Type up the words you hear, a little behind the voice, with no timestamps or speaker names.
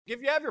If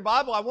you have your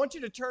Bible, I want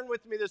you to turn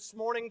with me this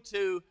morning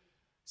to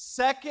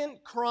 2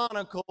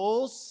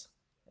 Chronicles,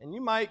 and you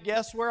might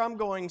guess where I'm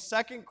going.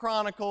 2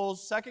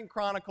 Chronicles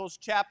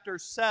chapter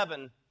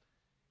 7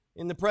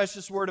 in the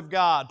precious Word of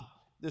God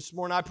this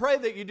morning. I pray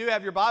that you do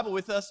have your Bible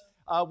with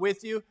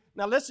you.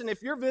 Now listen,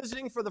 if you're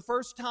visiting for the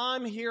first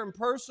time here in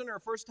person or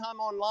first time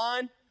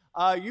online,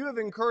 you have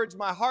encouraged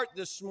my heart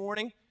this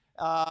morning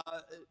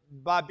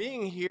by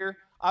being here.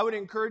 I would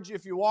encourage you,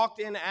 if you walked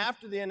in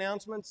after the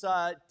announcements,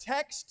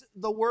 text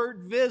the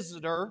word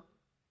visitor.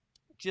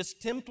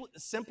 Just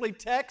simply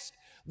text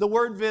the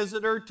word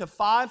visitor to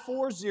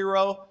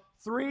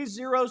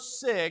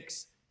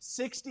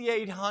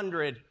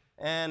 540-306-6800.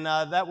 And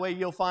that way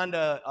you'll find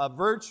a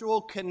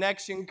virtual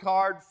connection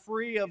card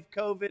free of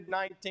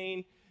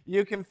COVID-19.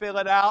 You can fill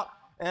it out.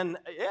 And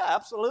yeah,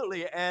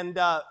 absolutely. And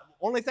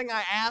only thing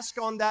I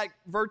ask on that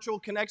virtual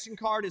connection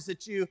card is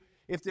that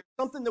if there's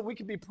something that we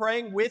could be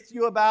praying with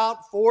you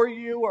about, for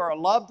you, or a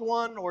loved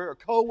one, or a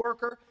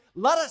coworker,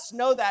 let us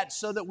know that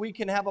so that we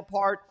can have a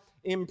part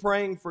in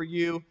praying for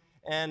you,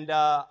 and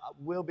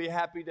we'll be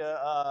happy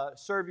to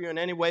serve you in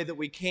any way that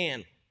we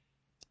can.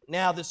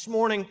 Now, this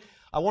morning,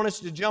 I want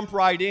us to jump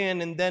right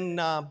in, and then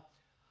I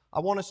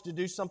want us to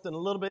do something a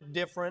little bit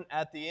different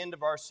at the end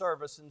of our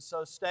service, and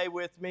so stay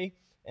with me,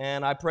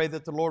 and I pray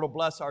that the Lord will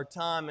bless our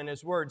time in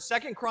His Word.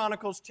 2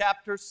 Chronicles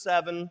chapter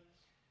 7.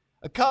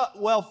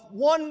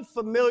 One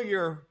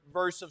familiar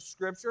verse of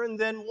Scripture, and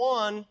then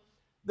one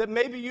that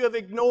maybe you have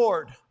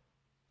ignored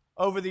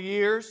over the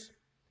years.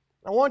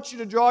 I want you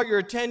to draw your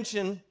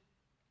attention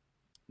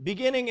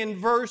beginning in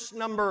verse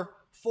number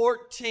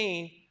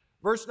 14.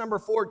 Verse number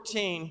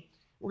 14.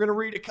 We're going to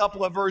read a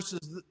couple of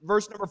verses.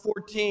 Verse number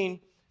 14,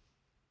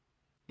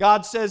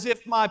 God says,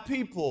 "If my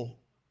people,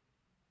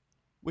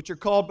 which are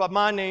called by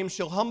my name,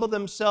 shall humble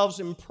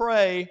themselves and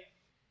pray,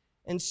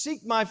 and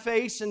seek my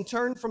face and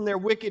turn from their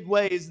wicked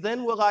ways,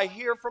 then will I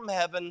hear from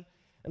heaven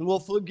and will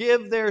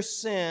forgive their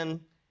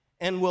sin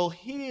and will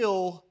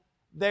heal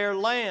their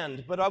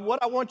land." But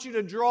what I want you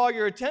to draw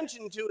your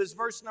attention to is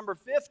verse number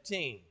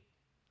 15.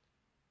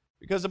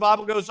 Because the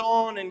Bible goes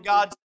on and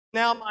God says,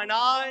 "Now mine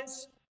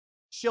eyes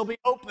shall be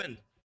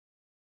opened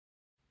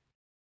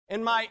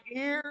and my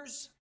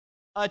ears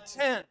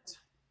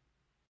attent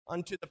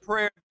unto the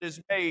prayer that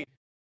is made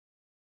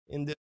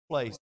in this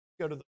place."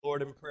 Go to the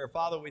Lord in prayer.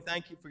 Father, we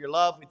thank you for your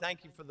love. We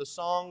thank you for the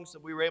songs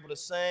that we were able to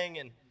sing,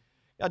 and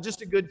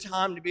just a good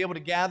time to be able to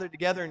gather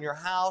together in your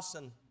house,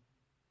 and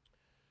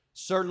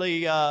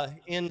certainly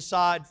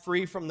inside,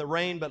 free from the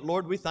rain. But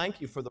Lord, we thank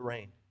you for the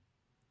rain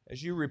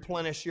as you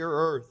replenish your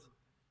earth.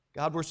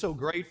 God, we're so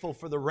grateful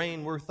for the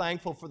rain. We're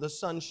thankful for the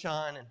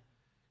sunshine, and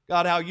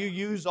God, how you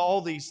use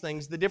all these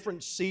things, the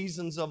different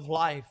seasons of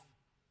life,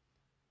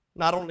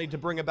 not only to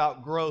bring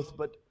about growth,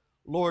 but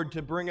Lord,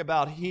 to bring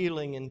about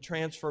healing and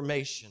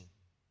transformation.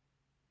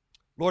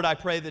 Lord, I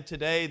pray that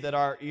today that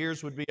our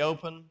ears would be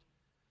opened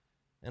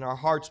and our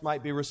hearts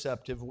might be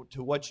receptive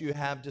to what you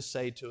have to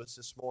say to us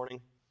this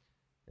morning.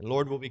 And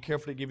Lord, we'll be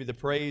careful to give you the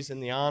praise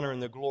and the honor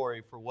and the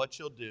glory for what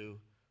you'll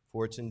do.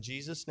 For it's in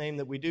Jesus' name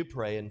that we do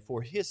pray, and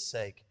for His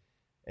sake,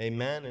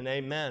 amen and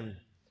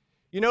amen.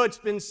 You know, it's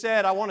been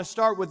said, I want to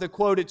start with a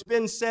quote. It's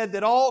been said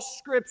that all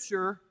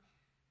Scripture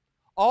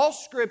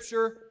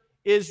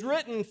is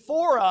written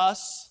for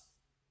us,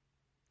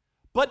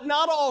 but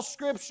not all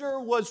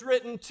Scripture was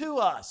written to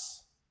us.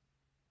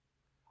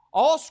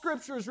 All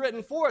Scripture is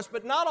written for us,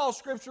 but not all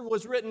Scripture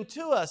was written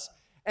to us.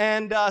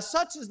 And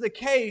such is the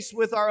case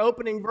with our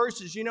opening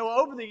verses. You know,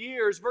 over the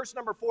years, verse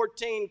number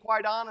 14,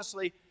 quite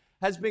honestly,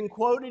 has been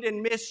quoted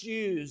and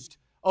misused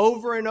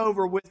over and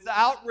over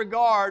without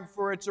regard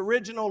for its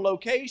original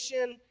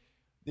location,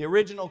 the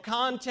original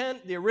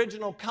content, the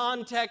original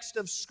context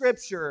of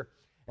Scripture.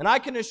 And I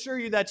can assure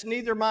you that's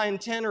neither my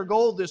intent or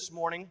goal this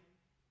morning.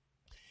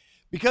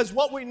 Because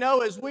what we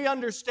know is we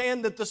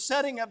understand that the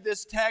setting of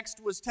this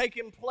text was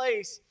taking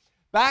place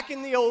back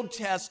in the Old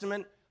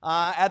Testament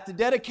at the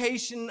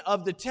dedication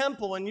of the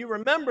temple. And you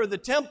remember the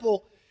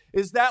temple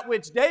is that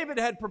which David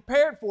had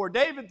prepared for.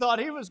 David thought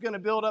he was going to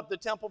build up the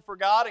temple for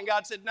God, and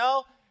God said,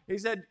 no. He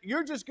said,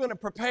 you're just going to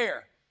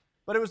prepare.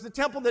 But it was the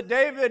temple that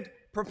David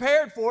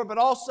prepared for, but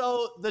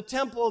also the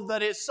temple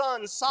that his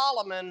son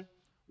Solomon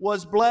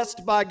was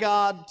blessed by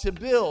God to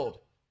build.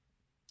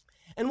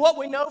 And what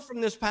we know from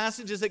this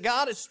passage is that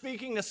God is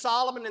speaking to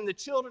Solomon and the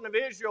children of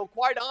Israel.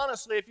 Quite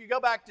honestly, if you go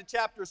back to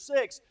chapter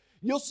 6,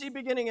 you'll see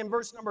beginning in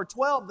verse number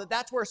 12 that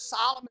that's where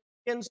Solomon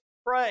begins to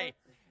pray.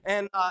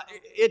 And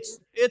it's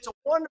a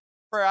wonderful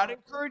prayer. I'd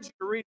encourage you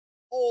to read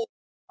the whole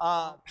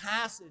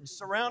passage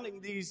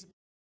surrounding these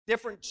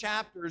different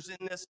chapters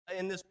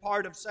in this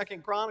part of 2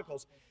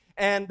 Chronicles.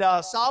 And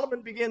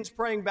Solomon begins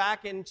praying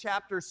back in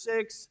chapter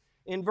 6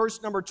 in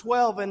verse number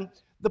 12. And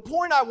the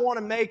point I want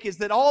to make is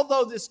that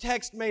although this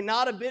text may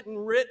not have been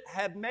written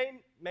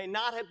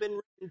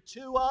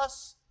to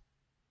us,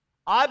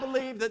 I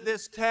believe that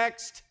this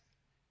text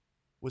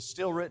was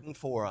still written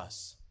for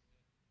us.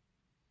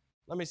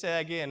 Let me say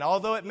that again.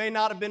 Although it may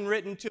not have been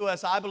written to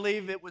us, I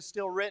believe it was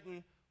still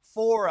written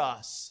for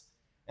us.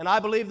 And I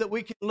believe that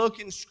we can look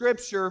in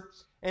Scripture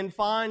and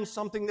find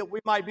something that we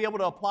might be able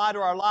to apply to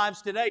our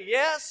lives today.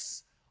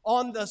 Yes,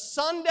 on the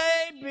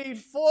Sunday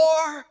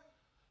before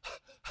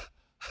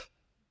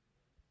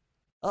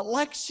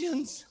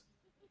elections,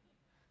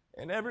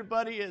 and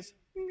everybody is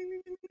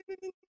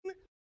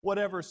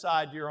whatever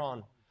side you're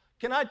on.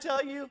 Can I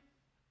tell you,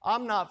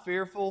 I'm not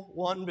fearful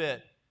one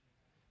bit.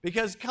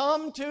 Because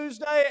come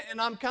Tuesday, and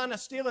I'm kind of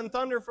stealing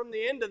thunder from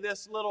the end of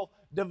this little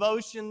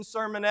devotion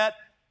sermonette,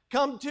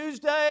 come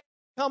Tuesday,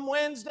 come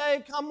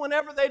Wednesday, come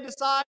whenever they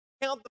decide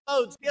to count the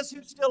votes, guess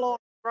who's still on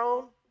the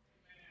throne?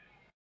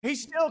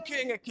 He's still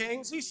King of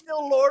Kings. He's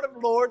still Lord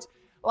of Lords.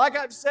 Like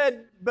I've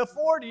said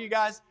before to you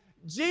guys,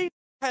 Jesus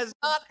has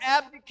not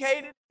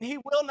abdicated, and He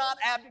will not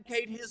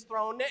abdicate His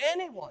throne to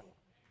anyone.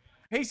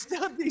 He's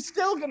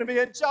still going to be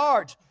in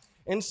charge.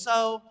 And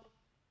so,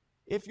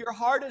 if your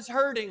heart is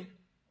hurting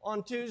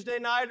on Tuesday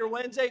night or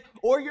Wednesday,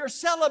 or you're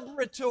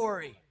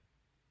celebratory,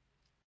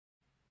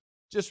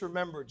 just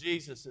remember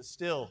Jesus is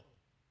still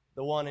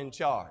the one in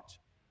charge.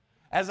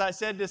 As I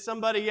said to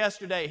somebody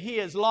yesterday, He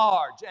is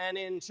large and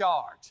in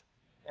charge.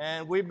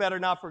 And we better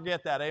not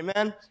forget that.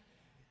 Amen?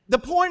 The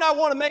point I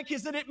want to make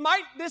is that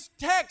this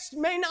text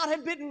may not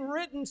have been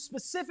written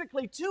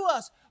specifically to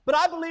us, but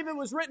I believe it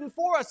was written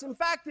for us. In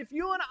fact, if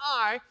you and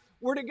I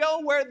were to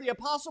go where the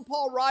Apostle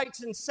Paul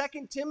writes in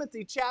 2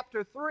 Timothy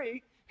chapter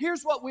 3,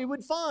 here's what we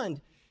would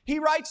find. He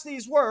writes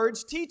these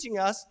words teaching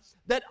us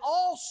that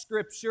all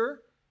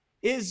Scripture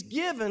is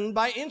given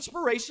by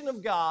inspiration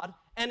of God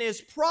and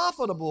is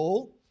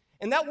profitable.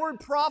 And that word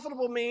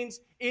profitable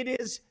means it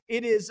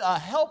is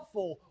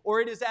helpful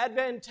or it is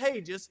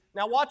advantageous.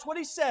 Now watch what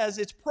he says.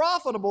 It's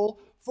profitable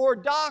for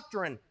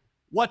doctrine.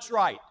 What's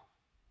right?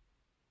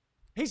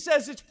 He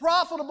says it's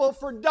profitable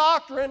for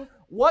doctrine.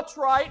 What's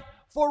right?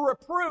 For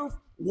reproof.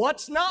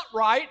 What's not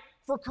right?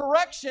 For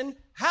correction.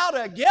 How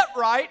to get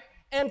right.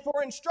 And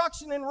for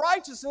instruction in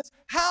righteousness,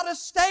 how to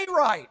stay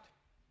right.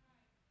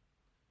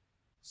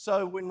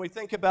 So when we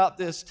think about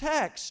this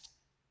text,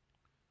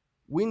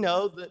 we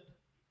know that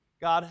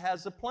God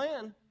has a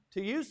plan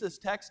to use this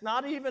text,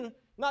 not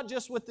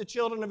just with the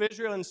children of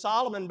Israel and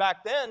Solomon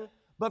back then,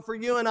 but for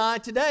you and I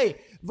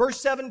today.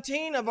 Verse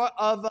 17 of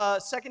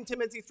 2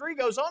 Timothy 3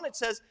 goes on. It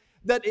says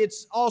that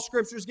it's all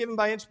Scripture is given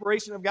by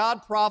inspiration of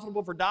God,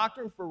 profitable for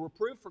doctrine, for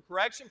reproof, for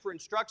correction, for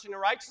instruction in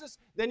righteousness.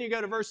 Then you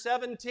go to verse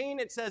 17.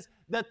 It says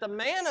that the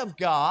man of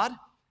God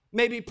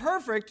may be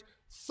perfect,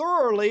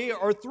 thoroughly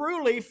or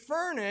throughly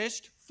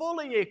furnished,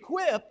 fully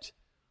equipped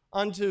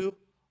unto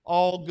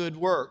all good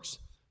works.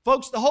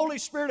 Folks, the Holy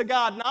Spirit of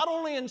God not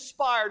only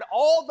inspired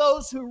all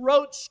those who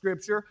wrote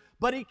Scripture,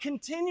 but He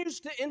continues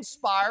to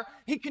inspire.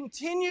 He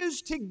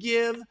continues to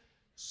give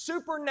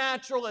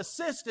supernatural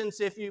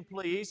assistance, if you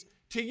please,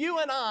 to you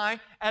and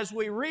I as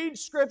we read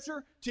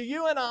Scripture, to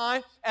you and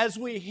I as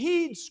we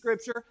heed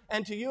Scripture,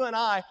 and to you and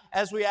I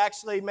as we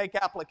actually make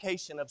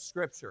application of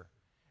Scripture.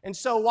 And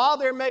so while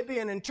there may be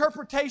an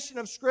interpretation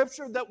of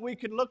Scripture that we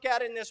could look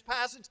at in this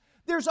passage,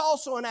 there's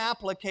also an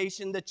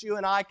application that you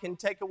and I can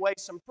take away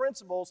some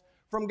principles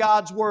from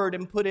God's Word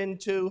and put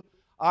into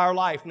our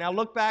life. Now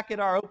look back at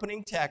our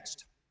opening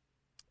text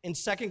in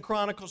 2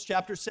 Chronicles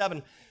chapter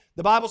 7.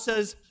 The Bible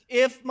says,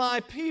 if my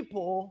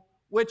people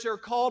which are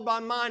called by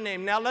my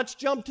name. Now let's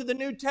jump to the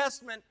New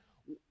Testament.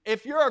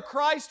 If you're a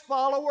Christ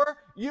follower,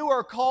 you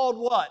are called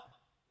what?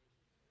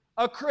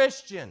 A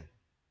Christian.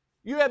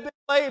 You have been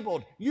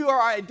labeled. You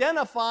are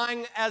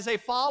identifying as a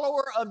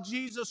follower of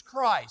Jesus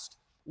Christ.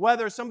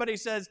 Whether somebody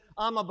says,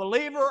 I'm a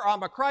believer, or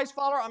I'm a Christ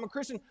follower, I'm a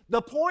Christian.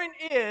 The point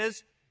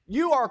is,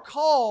 you are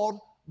called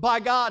by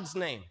God's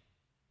name.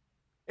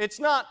 It's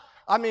not,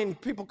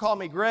 people call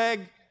me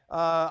Greg.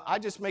 I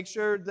just make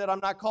sure that I'm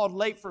not called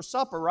late for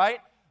supper, right?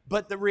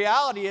 But the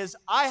reality is,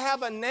 I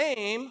have a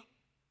name,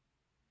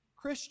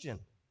 Christian.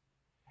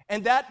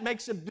 And that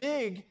makes a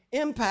big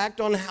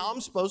impact on how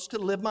I'm supposed to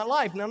live my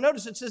life. Now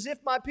notice it says, if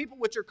my people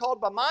which are called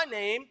by my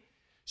name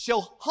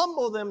shall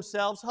humble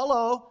themselves,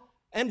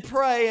 and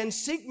pray and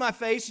seek my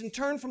face and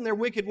turn from their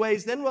wicked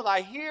ways, then will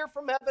I hear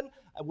from heaven,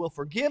 I will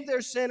forgive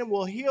their sin and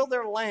will heal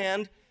their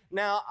land.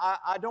 Now,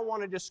 I don't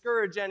want to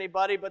discourage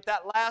anybody, but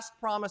that last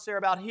promise there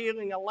about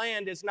healing a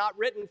land is not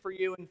written for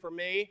you and for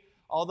me.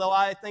 Although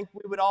I think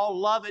we would all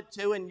love it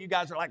too, and you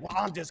guys are like,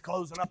 well, I'm just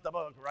closing up the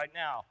book right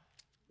now.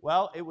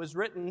 Well, it was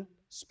written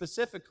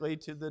specifically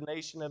to the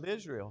nation of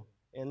Israel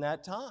in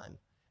that time.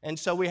 And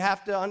so we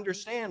have to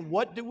understand,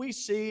 what do we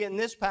see in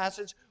this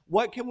passage?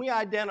 What can we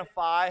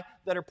identify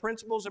that are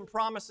principles and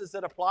promises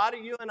that apply to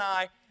you and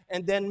I,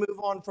 and then move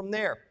on from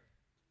there?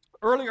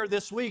 Earlier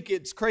this week,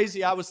 it's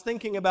crazy, I was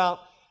thinking about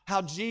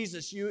how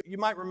Jesus, you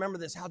might remember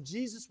this, how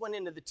Jesus went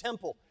into the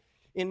temple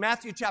in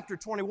Matthew chapter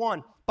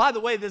 21. By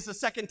the way, this is the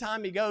second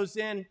time he goes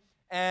in,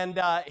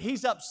 and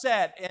he's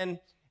upset. And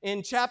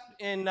in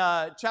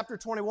chapter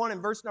 21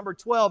 and verse number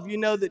 12, you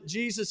know that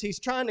Jesus, he's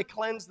trying to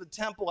cleanse the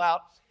temple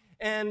out.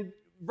 And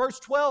verse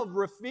 12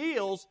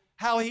 reveals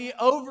how he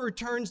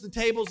overturns the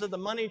tables of the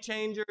money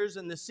changers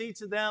and the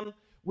seats of them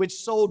which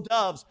sold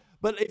doves.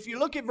 But if you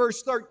look at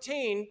verse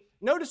 13,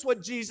 notice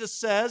what Jesus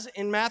says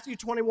in Matthew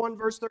 21,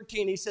 verse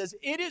 13. He says,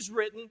 it is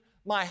written,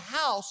 my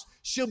house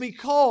shall be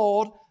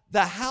called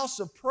the house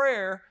of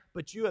prayer,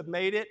 but you have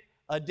made it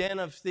a den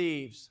of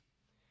thieves.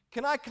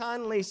 Can I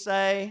kindly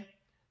say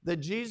that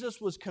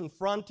Jesus was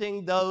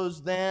confronting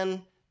those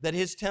then that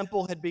his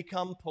temple had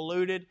become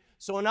polluted?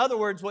 So in other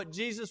words, what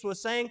Jesus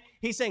was saying,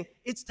 he's saying,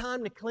 it's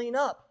time to clean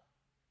up.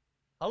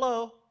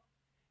 Hello?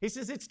 He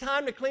says, it's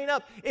time to clean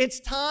up. It's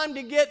time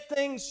to get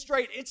things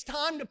straight. It's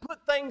time to put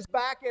things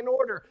back in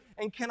order.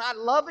 And can I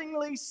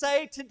lovingly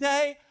say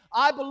today,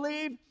 I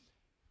believe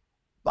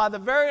by the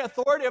very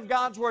authority of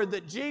God's Word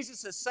that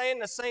Jesus is saying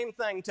the same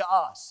thing to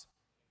us.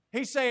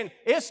 He's saying,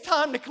 it's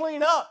time to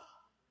clean up.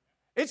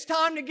 It's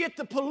time to get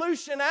the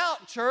pollution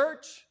out,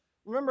 church.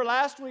 Remember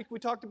last week we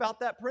talked about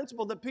that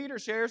principle that Peter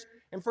shares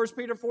in 1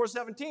 Peter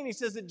 4:17. He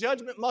says that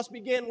judgment must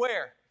begin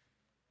where?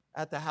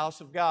 At the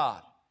house of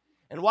God.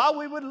 And while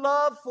we would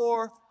love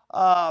for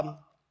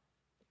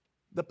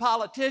the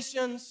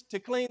politicians to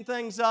clean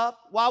things up,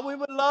 while we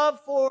would love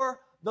for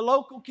the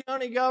local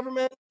county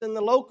government and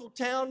the local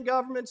town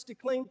governments to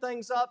clean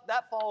things up,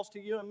 that falls to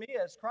you and me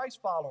as Christ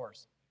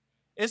followers.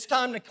 It's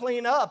time to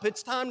clean up.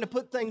 It's time to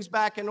put things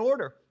back in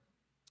order.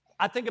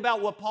 I think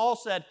about what Paul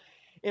said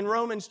in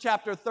Romans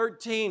chapter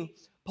 13.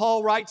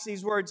 Paul writes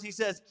these words. He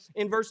says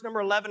in verse number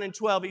 11 and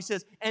 12, he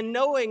says, and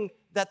knowing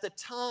that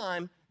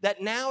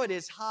that now it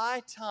is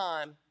high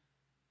time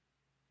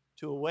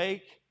to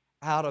awake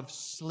out of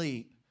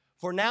sleep.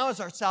 For now is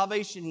our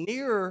salvation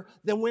nearer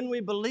than when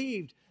we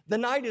believed. The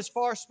night is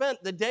far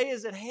spent. The day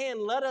is at hand.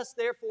 Let us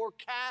therefore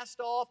cast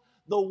off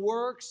the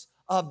works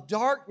of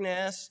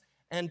darkness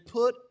and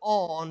put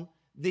on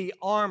the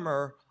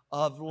armor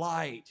of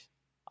light.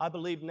 I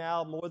believe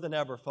now more than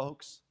ever,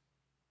 folks,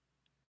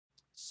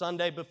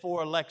 Sunday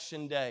before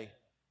Election Day,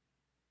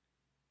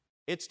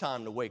 it's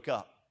time to wake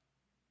up.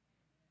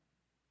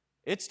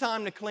 It's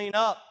time to clean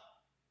up.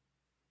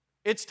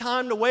 It's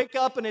time to wake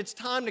up and it's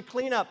time to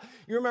clean up.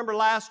 You remember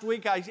last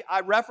week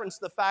I referenced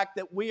the fact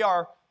that we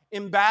are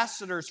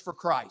ambassadors for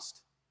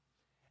Christ.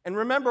 And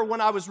remember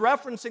when I was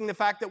referencing the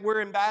fact that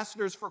we're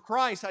ambassadors for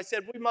Christ, I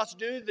said we must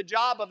do the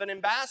job of an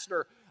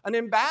ambassador. An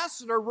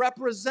ambassador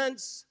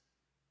represents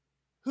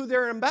who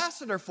they're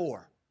ambassador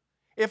for.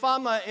 If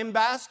I'm an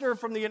ambassador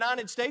from the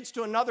United States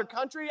to another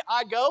country,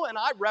 I go and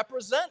I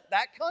represent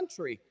that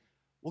country.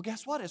 Well,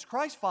 guess what? As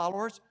Christ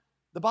followers,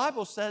 the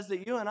Bible says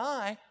that you and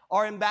I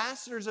are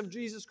ambassadors of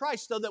Jesus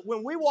Christ, so that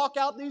when we walk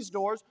out these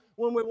doors,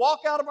 when we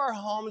walk out of our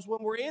homes, when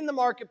we're in the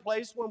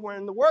marketplace, when we're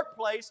in the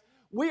workplace,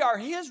 we are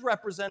His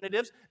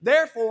representatives.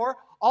 Therefore,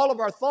 all of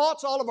our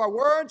thoughts, all of our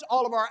words,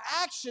 all of our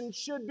actions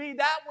should be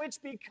that which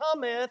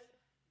becometh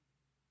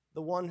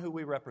the one who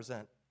we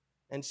represent.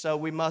 And so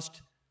we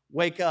must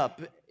wake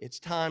up. It's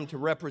time to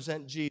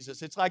represent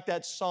Jesus. It's like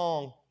that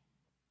song.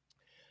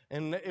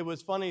 And it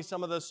was funny,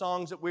 some of the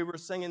songs that we were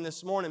singing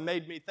this morning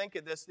made me think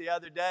of this the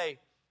other day.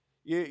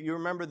 You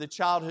remember the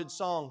childhood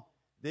song,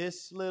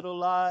 This Little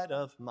Light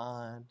of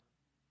Mine,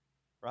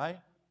 right?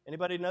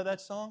 Anybody know that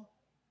song?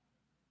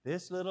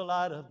 This little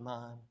light of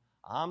mine,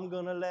 I'm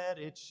going to let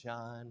it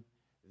shine.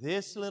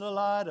 This little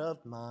light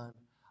of mine,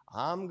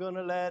 I'm going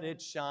to let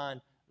it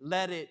shine.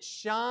 Let it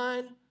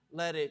shine,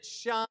 let it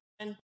shine,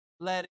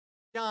 let it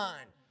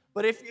shine.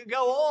 But if you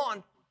go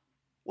on,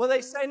 what do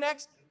they say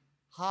next?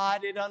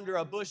 Hide it under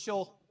a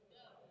bushel.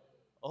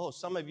 Oh,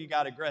 some of you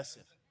got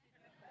aggressive.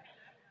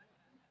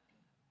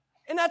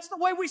 And that's the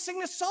way we sing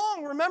this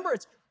song. Remember,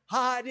 it's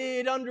hide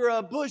it under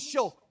a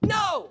bushel.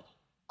 No,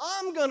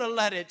 I'm going to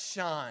let it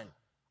shine.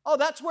 Oh,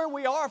 that's where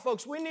we are,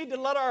 folks. We need to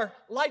let our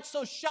light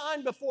so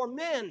shine before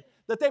men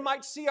that they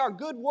might see our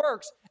good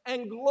works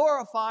and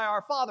glorify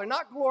our Father.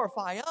 Not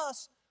glorify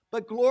us,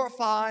 but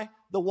glorify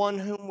the one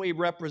whom we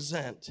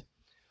represent.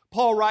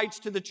 Paul writes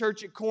to the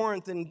church at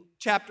Corinth in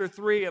chapter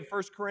 3 of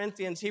 1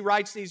 Corinthians. He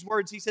writes these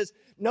words. He says,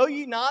 know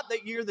ye not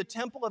that ye are the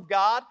temple of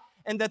God,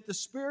 and that the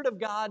Spirit of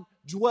God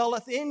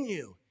dwelleth in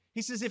you?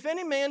 He says, if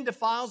any man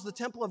defiles the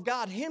temple of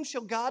God, him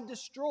shall God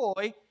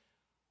destroy.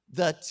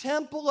 The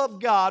temple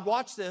of God,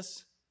 watch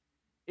this,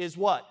 is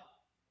what?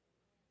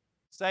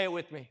 Say it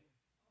with me.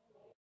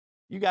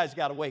 You guys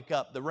got to wake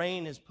up. The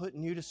rain is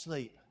putting you to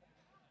sleep.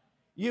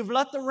 You've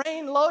let the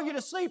rain lull you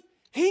to sleep.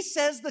 He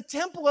says the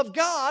temple of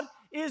God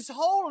is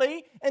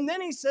holy, and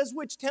then he says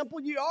which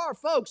temple you are.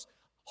 Folks,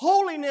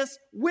 holiness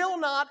will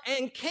not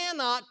and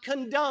cannot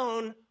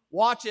condone,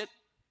 watch it,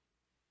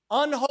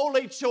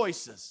 unholy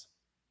choices.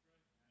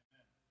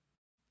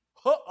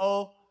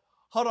 Uh-oh.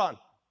 Hold on.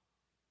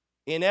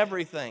 In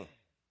everything.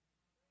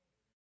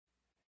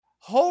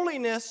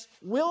 Holiness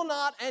will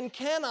not and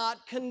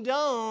cannot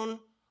condone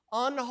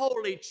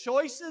unholy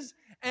choices,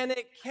 and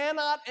it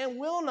cannot and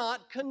will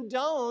not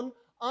condone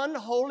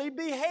unholy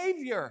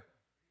behavior.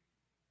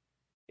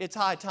 It's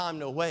high time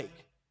to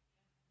awake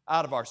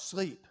out of our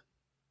sleep.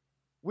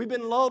 We've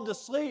been lulled to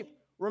sleep.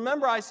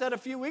 Remember, I said a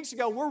few weeks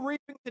ago, we're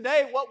reaping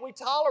today what we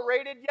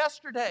tolerated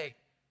yesterday.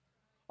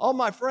 Oh,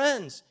 my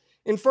friends,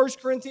 in 1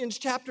 Corinthians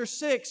chapter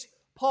 6,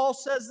 Paul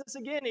says this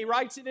again. He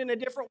writes it in a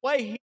different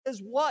way. He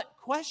says what?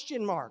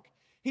 Question mark.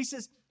 He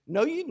says,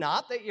 know ye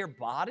not that your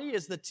body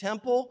is the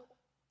temple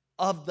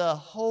of the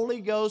Holy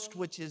Ghost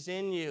which is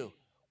in you.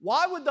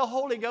 Why would the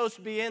Holy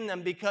Ghost be in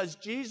them? Because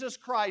Jesus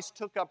Christ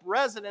took up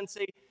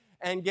residency,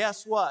 and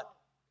guess what?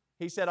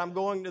 He said, I'm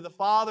going to the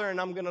Father, and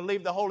I'm going to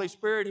leave the Holy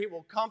Spirit. He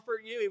will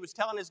comfort you. He was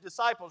telling his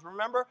disciples,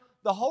 remember,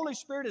 the Holy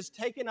Spirit has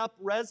taken up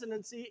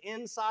residency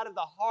inside of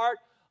the heart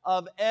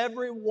of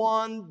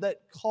everyone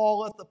that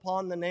calleth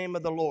upon the name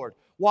of the Lord.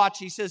 Watch,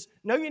 he says,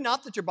 know ye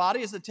not that your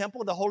body is the temple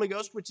of the Holy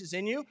Ghost which is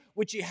in you,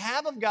 which ye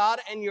have of God,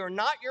 and you're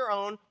not your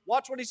own.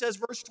 Watch what he says,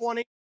 verse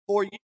 20,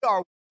 for ye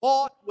are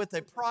bought with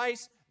a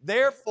price,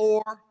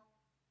 therefore,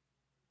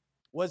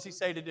 what does he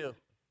say to do?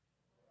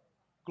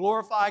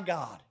 Glorify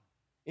God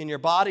in your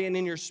body and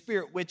in your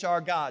spirit, which are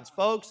God's.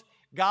 Folks,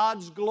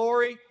 God's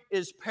glory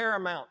is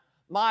paramount.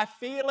 My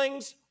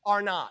feelings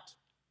are not.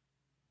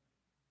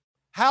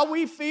 How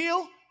we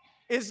feel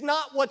is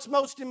not what's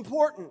most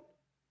important.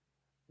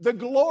 The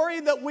glory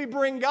that we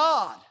bring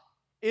God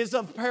is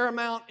of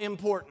paramount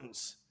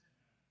importance.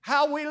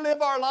 How we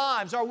live our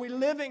lives. Are we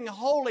living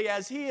holy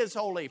as He is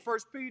holy? 1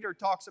 Peter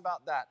talks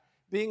about that.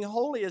 Being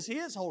holy as He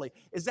is holy.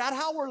 Is that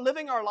how we're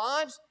living our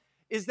lives?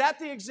 Is that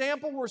the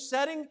example we're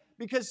setting?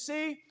 Because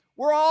see,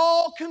 we're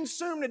all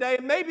consumed today,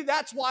 and maybe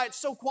that's why it's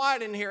so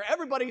quiet in here.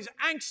 Everybody's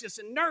anxious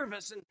and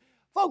nervous. And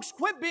folks,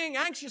 quit being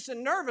anxious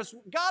and nervous.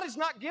 God has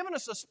not given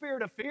us a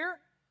spirit of fear,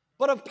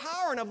 but of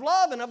power and of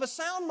love and of a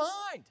sound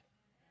mind.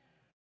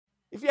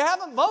 If you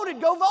haven't voted,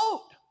 go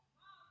vote.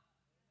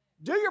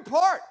 Do your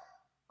part.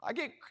 I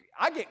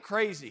get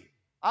crazy.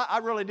 I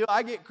really do.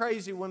 I get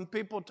crazy when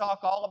people talk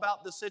all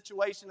about the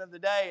situation of the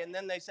day and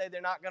then they say they're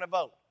not going to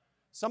vote.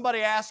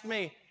 Somebody asked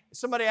me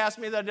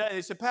the other day,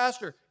 they said,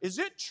 Pastor, is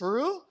it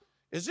true?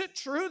 Is it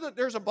true that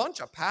there's a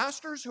bunch of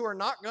pastors who are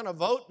not going to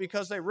vote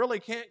because they really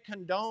can't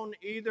condone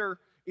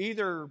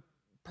either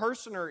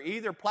person or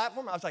either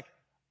platform? I was like,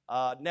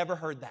 never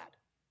heard that.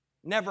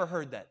 Never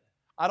heard that.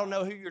 I don't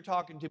know who you're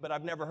talking to, but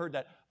I've never heard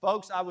that.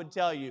 Folks, I would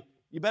tell you,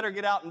 you better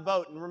get out and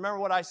vote. And remember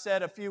what I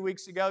said a few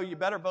weeks ago, you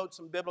better vote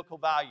some biblical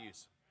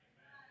values.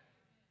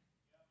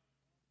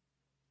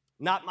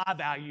 Not my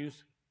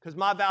values, because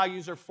my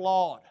values are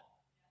flawed.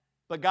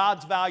 But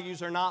God's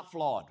values are not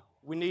flawed.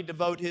 We need to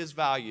vote His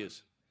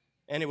values.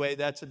 Anyway,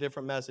 that's a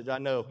different message. I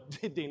know.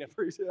 Dina,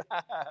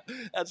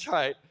 that's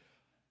right.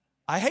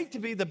 I hate to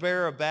be the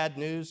bearer of bad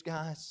news,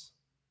 guys,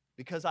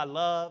 because I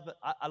love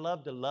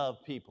to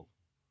love people.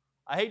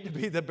 I hate to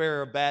be the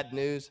bearer of bad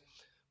news,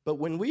 but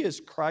when we as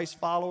Christ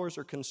followers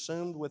are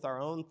consumed with our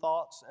own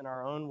thoughts and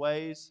our own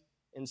ways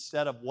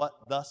instead of what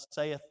thus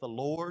saith the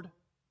Lord,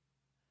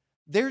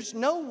 there's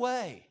no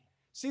way.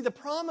 See, the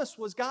promise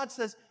was God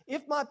says,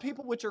 if my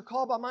people which are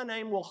called by my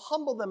name will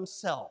humble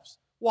themselves,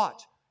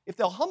 watch, if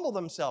they'll humble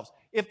themselves,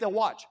 if they'll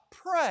watch,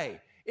 pray,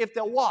 if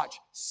they'll watch,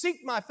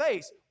 seek my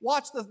face,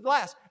 watch the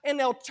last, and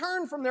they'll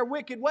turn from their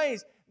wicked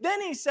ways,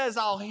 then He says,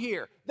 I'll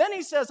hear. Then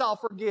He says, I'll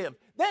forgive.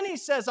 Then He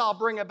says, I'll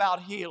bring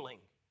about healing.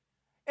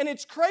 And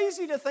it's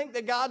crazy to think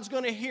that God's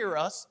going to hear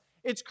us.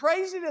 It's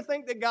crazy to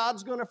think that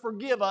God's going to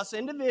forgive us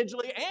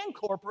individually and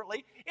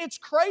corporately. It's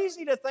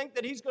crazy to think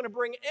that He's going to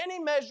bring any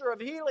measure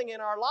of healing in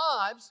our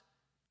lives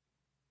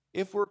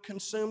if we're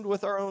consumed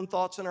with our own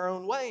thoughts and our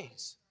own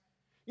ways.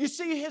 You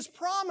see, His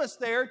promise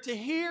there to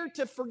hear,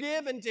 to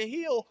forgive, and to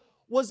heal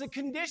was a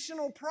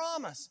conditional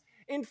promise.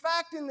 In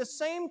fact, in the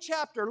same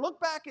chapter,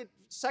 look back at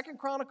 2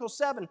 Chronicles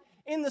 7.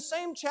 In the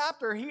same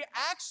chapter, He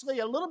actually,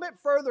 a little bit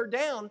further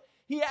down,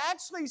 He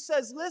actually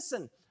says,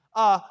 listen,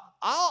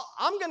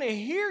 I'm going to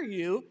hear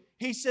you.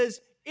 He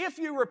says, if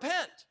you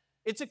repent.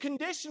 It's a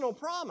conditional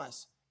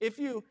promise. If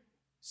you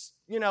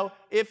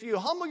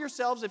humble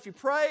yourselves, if you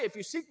pray, if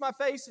you seek my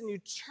face and you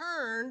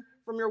turn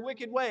from your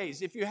wicked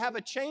ways, if you have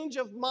a change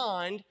of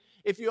mind,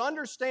 if you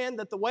understand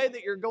that the way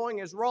that you're going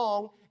is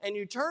wrong and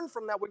you turn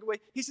from that wicked way,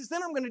 He says,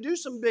 then I'm going to do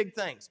some big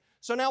things.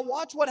 So now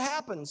watch what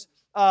happens.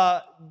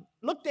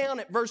 Look down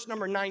at verse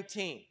number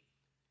 19.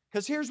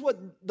 Because here's what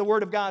the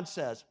Word of God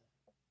says.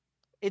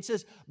 It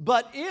says,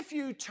 but if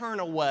you turn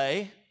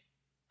away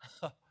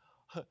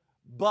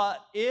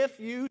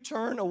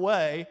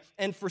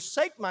and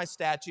forsake my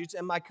statutes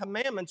and my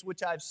commandments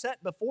which I've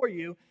set before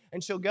you,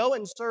 and shall go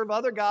and serve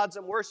other gods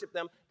and worship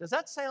them. Does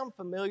that sound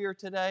familiar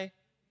today?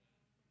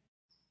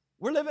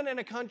 We're living in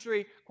a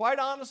country, quite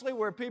honestly,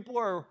 where people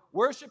are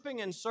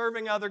worshiping and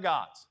serving other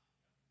gods.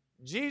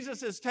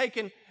 Jesus has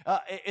taken,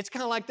 it's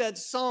kind of like that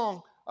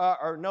song,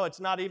 or no,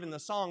 it's not even the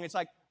song. It's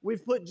like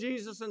we've put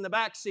Jesus in the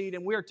back seat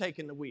and we're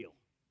taking the wheel.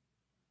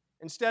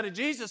 Instead of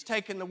Jesus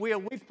taking the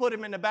wheel, we've put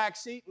Him in the back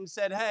seat and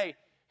said, hey,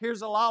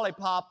 here's a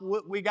lollipop,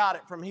 we got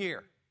it from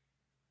here.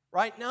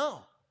 Right?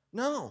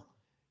 No.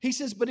 He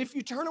says, but if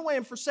you turn away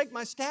and forsake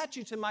my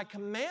statutes and my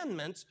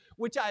commandments,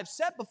 which I have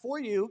set before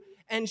you,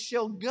 and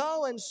shall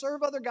go and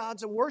serve other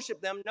gods and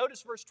worship them,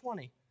 notice verse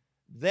 20,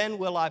 then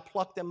will I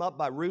pluck them up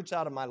by roots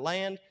out of my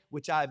land,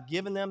 which I have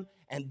given them,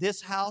 and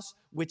this house,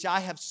 which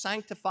I have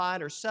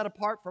sanctified or set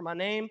apart for my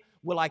name,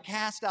 will I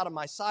cast out of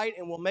my sight,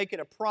 and will make it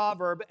a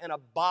proverb and a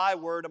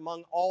byword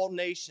among all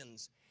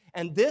nations.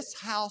 And this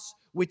house,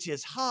 which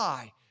is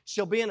high,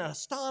 shall be an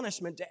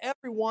astonishment to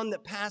every one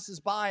that passes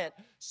by it,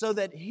 so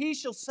that he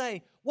shall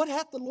say, What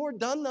hath the Lord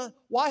done?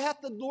 Why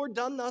hath the Lord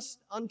done thus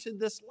unto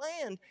this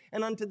land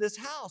and unto this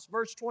house?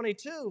 Verse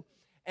 22,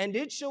 and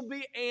it shall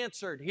be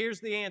answered.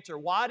 Here's the answer.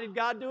 Why did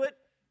God do it?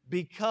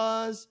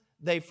 Because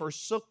they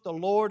forsook the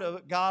Lord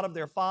God of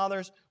their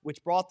fathers,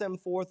 which brought them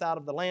forth out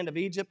of the land of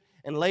Egypt,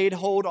 and laid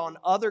hold on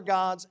other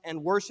gods,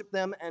 and worshipped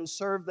them, and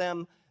served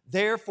them.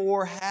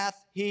 Therefore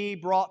hath he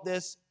brought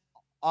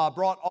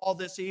all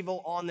this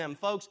evil on them.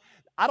 Folks,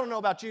 I don't know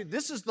about you.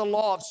 This is the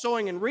law of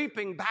sowing and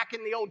reaping back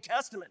in the Old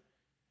Testament.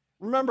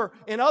 Remember,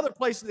 in other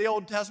places of the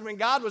Old Testament,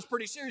 God was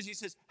pretty serious. He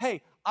says,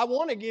 hey, I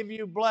want to give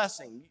you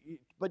blessing,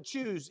 but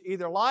choose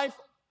either life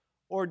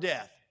or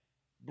death,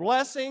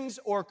 blessings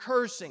or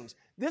cursings.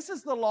 This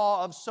is the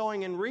law of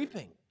sowing and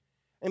reaping.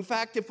 In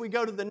fact, if we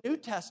go to the New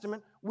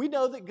Testament, we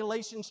know that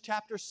Galatians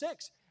chapter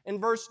 6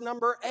 and verse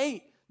number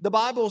 8, the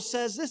Bible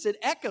says this, it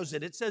echoes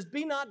it. It says,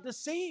 be not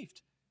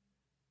deceived.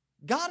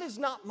 God is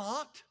not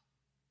mocked.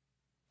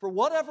 For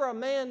whatever a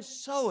man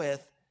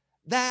soweth,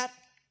 that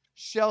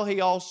shall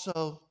he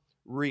also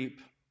reap.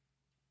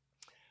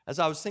 As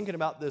I was thinking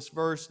about this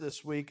verse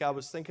this week, I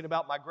was thinking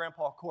about my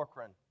grandpa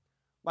Corcoran.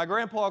 My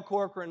grandpa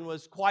Corcoran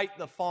was quite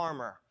the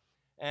farmer.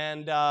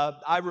 And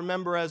I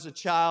remember as a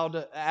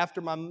child,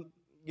 after my,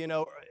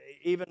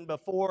 even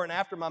before and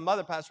after my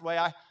mother passed away,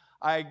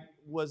 I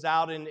was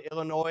out in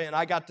Illinois, and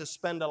I got to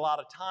spend a lot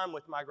of time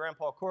with my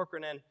grandpa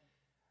Corcoran, and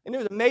he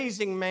was an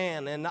amazing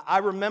man. And I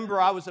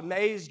remember I was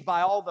amazed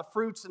by all the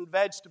fruits and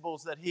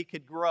vegetables that he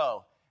could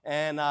grow.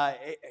 And,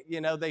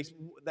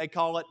 they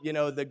call it,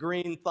 the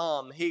green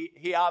thumb.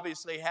 He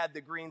obviously had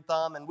the green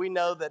thumb, and we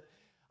know that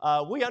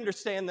we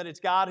understand that it's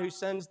God who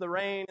sends the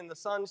rain and the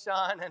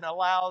sunshine and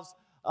allows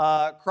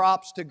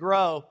crops to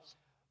grow.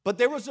 But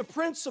there was a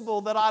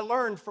principle that I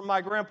learned from my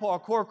grandpa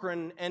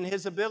Corcoran and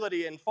his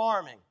ability in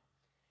farming.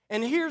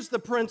 And here's the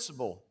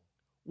principle.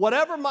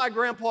 Whatever my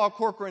grandpa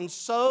Corcoran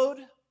sowed,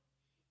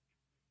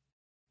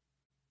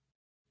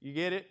 you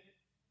get it?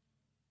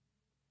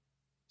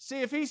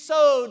 See, if he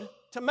sowed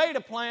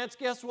tomato plants,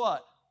 guess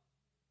what?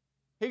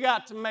 He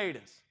got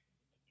tomatoes.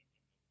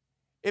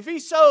 If he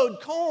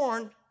sowed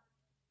corn,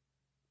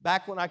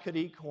 back when I could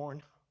eat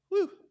corn,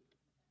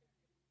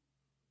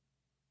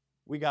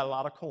 we got a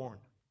lot of corn.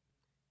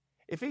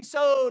 If he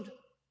sowed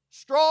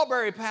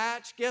strawberry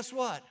patch, guess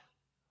what?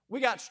 We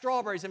got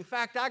strawberries. In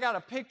fact, I got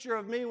a picture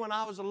of me when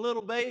I was a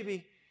little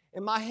baby,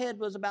 and my head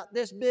was about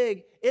this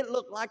big. It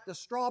looked like the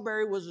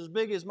strawberry was as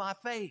big as my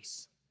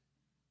face.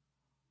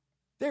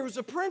 There was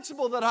a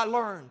principle that I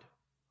learned.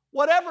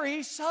 Whatever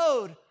he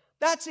sowed,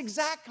 that's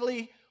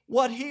exactly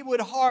what he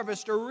would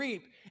harvest or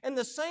reap. And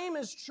the same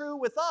is true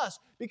with us,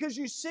 because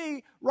you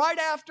see, right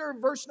after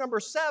verse number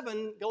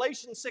 7,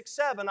 Galatians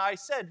 6:7, I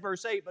said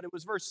verse 8, but it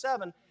was verse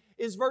 7,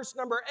 is verse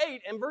number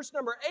 8. And verse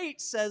number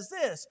 8 says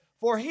this,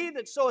 for he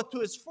that soweth to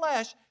his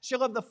flesh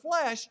shall of the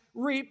flesh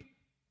reap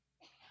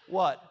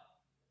what?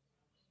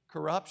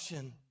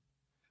 Corruption.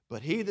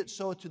 But he that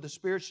soweth to the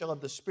Spirit shall of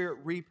the Spirit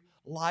reap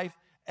life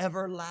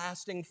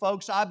everlasting.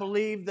 Folks, I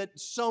believe that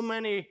so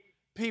many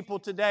people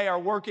today are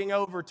working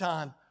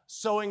overtime,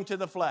 sowing to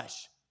the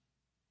flesh.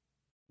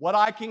 What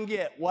I can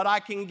get, what I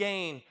can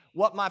gain,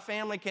 what my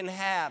family can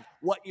have,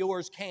 what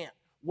yours can't,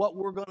 what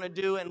we're going to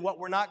do and what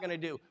we're not going to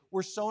do.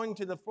 We're sowing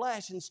to the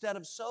flesh instead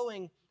of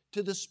sowing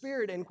to the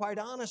Spirit. And quite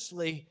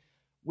honestly,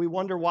 we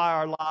wonder why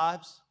our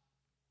lives,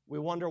 we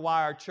wonder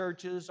why our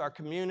churches, our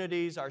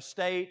communities, our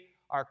state,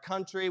 our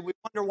country, we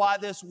wonder why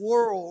this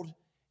world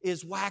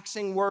is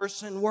waxing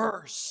worse and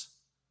worse.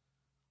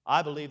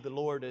 I believe the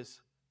Lord is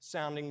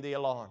sounding the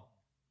alarm.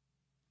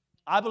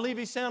 I believe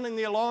He's sounding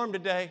the alarm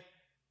today.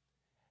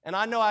 And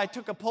I know I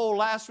took a poll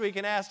last week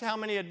and asked how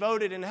many had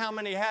voted and how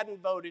many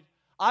hadn't voted.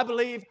 I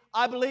believe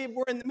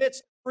we're in the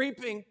midst of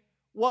reaping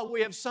what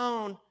we have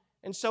sown,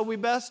 and so we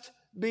best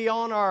be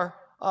on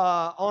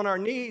our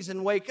knees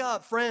and wake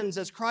up. Friends,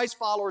 as Christ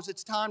followers,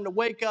 it's time to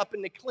wake up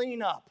and to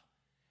clean up.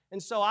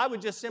 And so I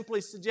would just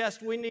simply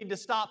suggest we need to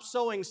stop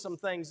sowing some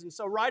things. And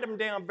so write them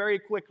down very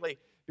quickly,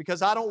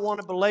 because I don't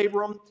want to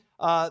belabor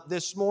them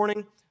this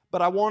morning,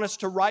 but I want us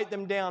to write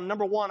them down.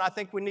 Number one, I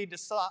think we need to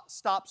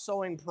stop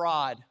sowing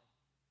pride.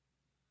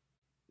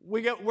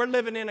 We're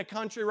living in a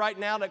country right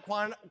now that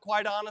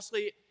quite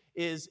honestly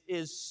is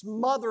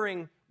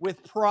smothering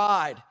with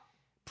pride.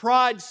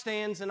 Pride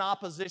stands in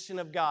opposition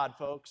of God,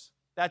 folks.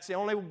 That's the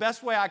only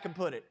best way I can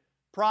put it.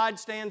 Pride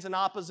stands in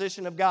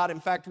opposition of God. In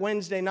fact,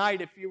 Wednesday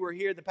night, if you were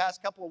here the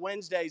past couple of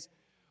Wednesdays,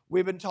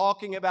 we've been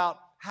talking about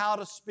how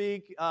to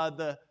speak,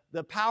 the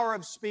power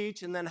of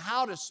speech, and then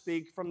how to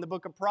speak from the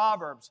book of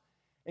Proverbs.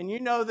 And you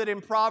know that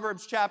in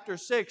Proverbs chapter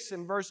 6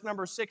 and verse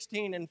number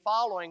 16 and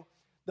following,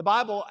 the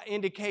Bible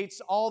indicates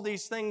all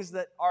these things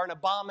that are an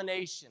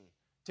abomination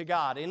to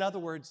God. In other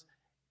words,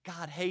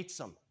 God hates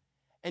them.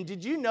 And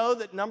did you know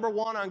that number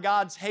one on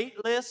God's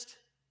hate list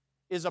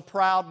is a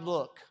proud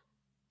look?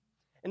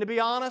 And to be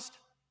honest,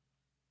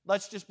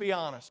 let's just be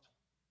honest.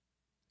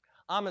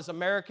 I'm as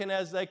American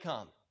as they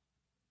come.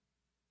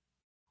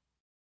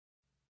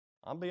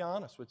 I'll be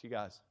honest with you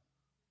guys.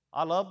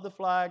 I love the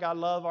flag. I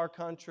love our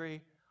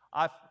country.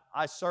 I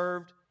I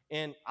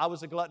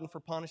was a glutton for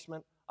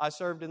punishment. I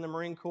served in the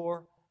Marine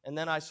Corps, and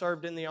then I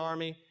served in the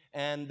Army,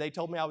 and they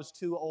told me I was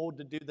too old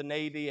to do the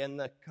Navy and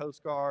the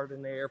Coast Guard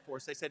and the Air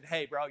Force. They said,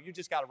 hey, bro, you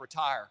just got to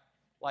retire.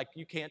 Like,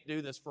 you can't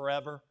do this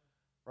forever,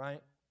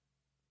 right?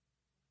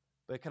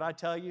 But can I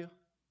tell you,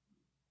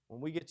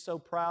 when we get so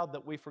proud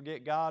that we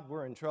forget God,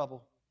 we're in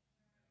trouble.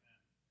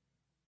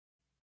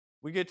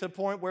 We get to the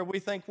point where we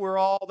think we're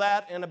all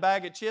that in a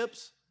bag of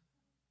chips.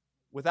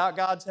 Without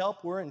God's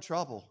help, we're in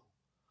trouble.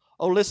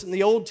 Oh, listen,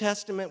 the Old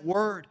Testament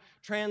word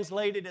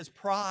translated as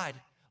pride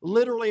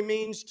literally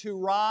means to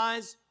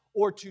rise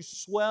or to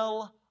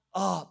swell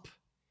up.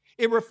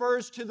 It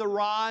refers to the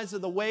rise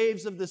of the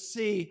waves of the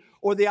sea,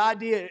 or the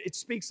idea, it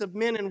speaks of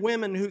men and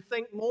women who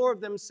think more of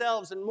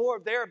themselves and more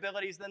of their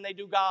abilities than they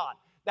do God.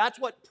 That's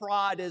what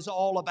pride is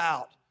all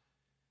about.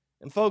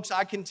 And folks,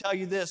 I can tell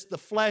you this, the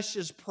flesh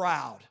is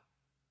proud.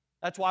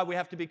 That's why we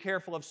have to be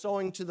careful of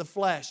sowing to the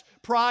flesh.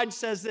 Pride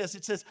says this,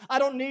 it says, I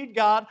don't need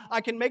God, I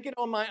can make it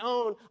on my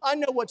own, I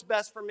know what's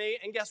best for me,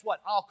 and guess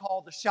what? I'll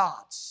call the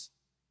shots.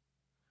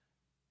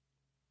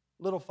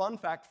 Little fun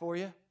fact for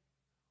you,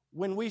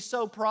 when we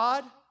sow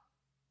pride,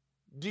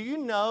 do you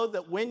know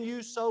that when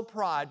you sow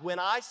pride, when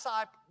I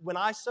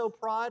sow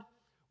pride,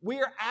 we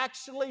are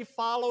actually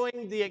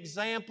following the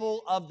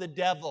example of the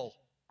devil.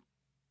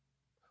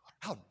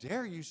 How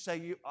dare you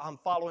say I'm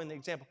following the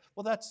example?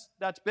 Well,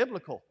 that's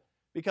biblical.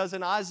 Because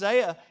in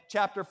Isaiah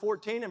chapter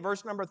 14 and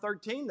verse number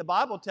 13, the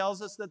Bible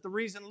tells us that the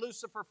reason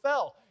Lucifer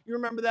fell, you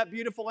remember that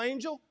beautiful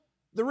angel?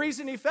 The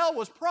reason he fell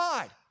was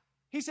pride.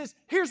 He says,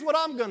 here's what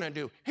I'm going to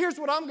do. Here's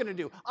what I'm going to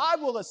do. I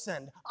will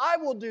ascend. I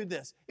will do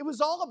this. It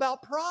was all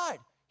about pride.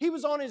 He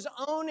was on his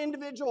own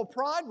individual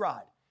pride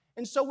ride.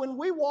 And so when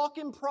we walk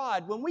in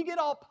pride, when we get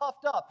all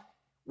puffed up,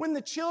 when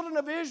the children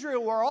of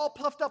Israel were all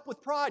puffed up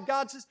with pride,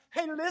 God says,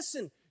 hey,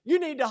 listen, you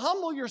need to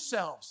humble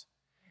yourselves.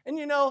 And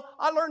you know,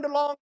 I learned a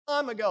long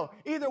time ago,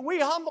 either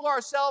we humble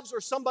ourselves or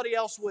somebody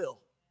else will.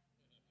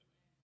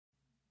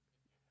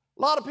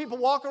 A lot of people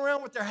walking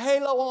around with their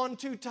halo on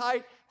too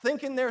tight,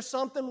 thinking they're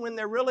something when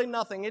they're really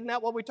nothing. Isn't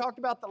that what we talked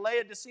about the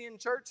Laodicean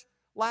church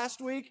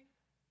last week?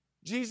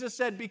 Jesus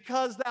said,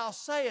 because thou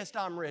sayest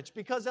I'm rich,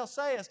 because thou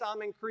sayest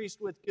I'm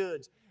increased with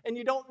goods, and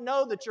you don't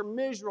know that you're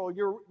miserable,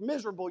 you're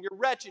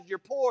wretched, you're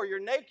poor, you're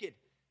naked.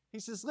 He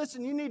says,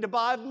 listen, you need to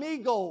buy of me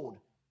gold.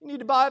 You need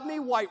to buy of me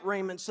white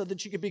raiment so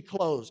that you could be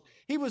clothed.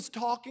 He was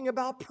talking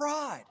about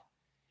pride.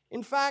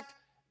 In fact,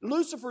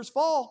 Lucifer's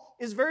fall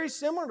is very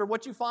similar to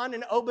what you find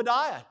in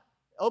Obadiah.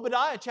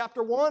 Obadiah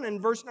chapter 1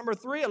 and verse number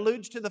 3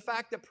 alludes to the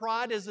fact that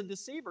pride is a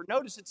deceiver.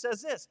 Notice it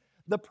says this,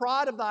 the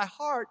pride of thy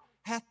heart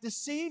hath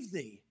deceived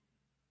thee.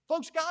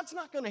 Folks, God's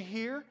not going to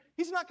hear.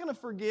 He's not going to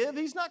forgive.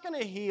 He's not going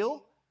to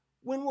heal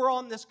when we're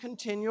on this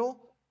continual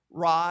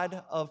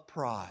ride of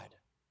pride.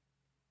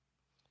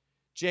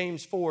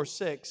 James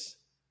 4:6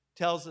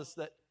 tells us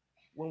that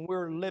when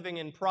we're living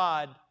in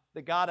pride,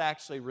 that God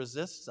actually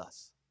resists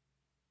us.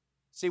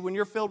 See, when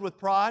you're filled with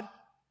pride,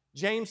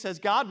 James says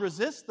God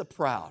resists the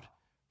proud.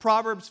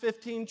 Proverbs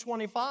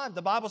 15:25,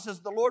 the Bible says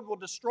the Lord will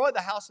destroy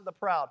the house of the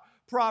proud.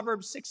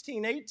 Proverbs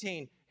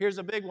 16:18, here's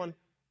a big one.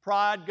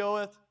 Pride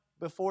goeth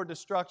before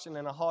destruction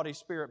and a haughty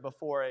spirit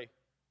before a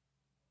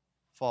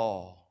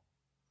fall.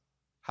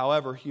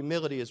 However,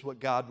 humility is what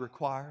God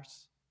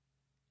requires.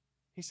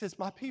 He says,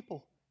 my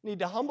people need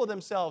to humble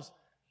themselves.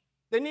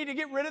 They need to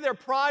get rid of their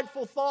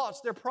prideful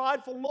thoughts, their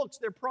prideful looks,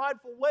 their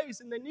prideful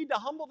ways, and they need to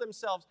humble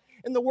themselves.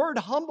 And the word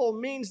humble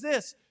means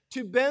this,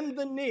 to bend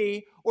the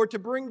knee or to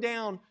bring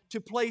down,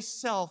 to place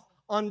self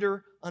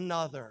under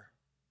another.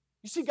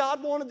 You see,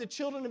 God wanted the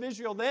children of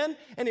Israel then,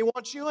 and He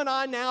wants you and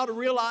I now to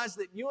realize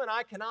that you and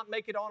I cannot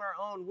make it on our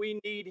own. We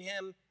need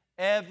Him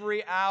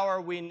every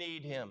hour. We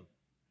need Him.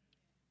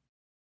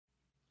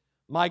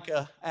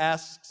 Micah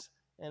asks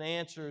and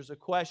answers a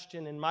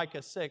question in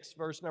Micah 6,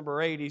 verse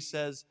number 8. He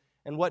says,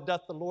 and what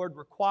doth the Lord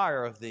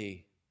require of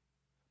thee,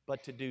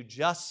 but to do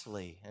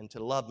justly and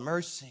to love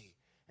mercy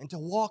and to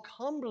walk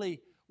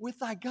humbly with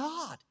thy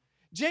God?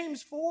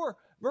 James 4,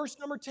 verse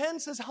number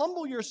 10 says,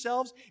 humble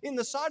yourselves in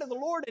the sight of the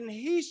Lord, and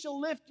He shall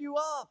lift you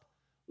up.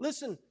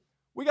 Listen,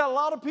 we got a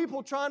lot of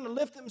people trying to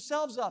lift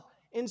themselves up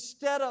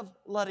instead of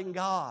letting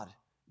God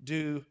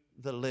do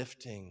the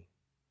lifting.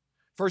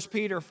 1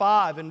 Peter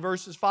 5 and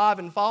verses 5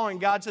 and following,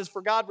 God says,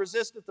 for God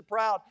resisteth the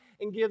proud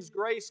and gives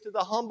grace to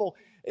the humble.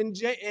 And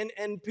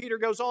Peter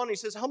goes on, he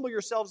says, humble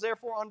yourselves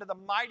therefore under the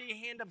mighty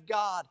hand of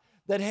God,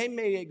 that He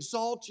may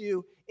exalt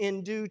you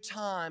in due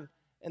time.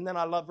 And then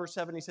I love verse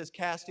 7, he says,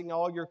 casting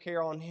all your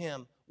care on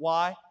Him.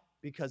 Why?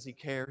 Because He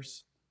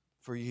cares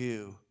for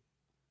you.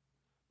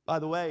 By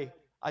the way,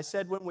 I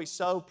said when we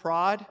sow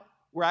pride,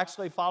 we're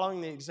actually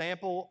following the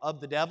example of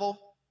the devil.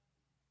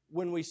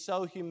 When we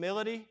sow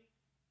humility,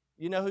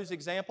 you know whose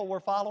example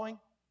we're following?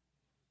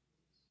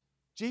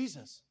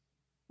 Jesus.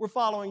 We're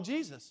following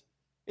Jesus.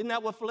 Isn't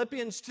that what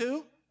Philippians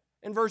 2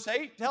 and verse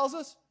 8 tells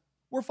us?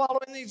 We're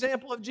following the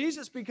example of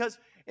Jesus because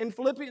in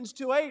Philippians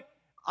 2:8,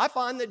 I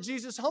find that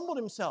Jesus humbled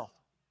Himself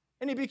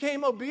and He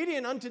became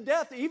obedient unto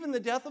death, even the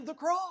death of the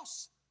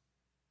cross.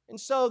 And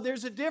so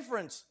there's a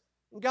difference.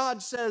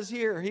 God says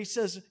here, He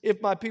says,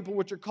 if my people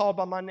which are called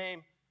by my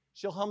name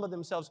shall humble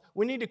themselves.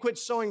 We need to quit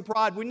sowing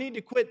pride. We need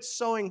to quit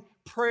sowing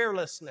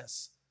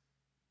prayerlessness.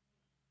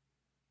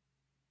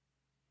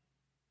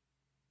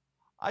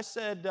 I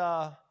said,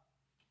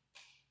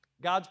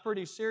 God's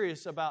pretty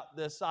serious about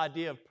this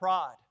idea of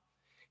pride.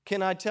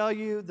 Can I tell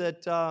you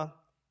that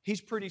He's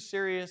pretty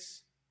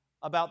serious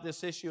about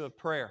this issue of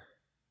prayer?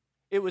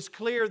 It was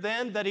clear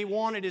then that He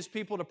wanted His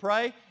people to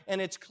pray, and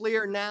it's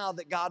clear now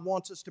that God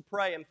wants us to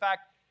pray. In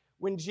fact,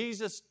 when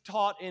Jesus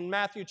taught in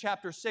Matthew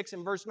chapter 6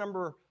 and verse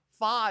number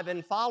 5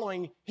 and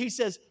following, He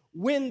says,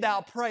 when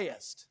thou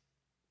prayest.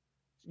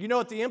 You know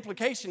what the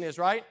implication is,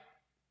 right?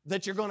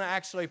 That you're going to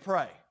actually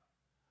pray.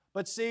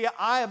 But see,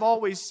 I have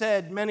always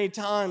said many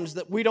times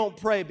that we don't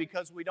pray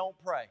because we don't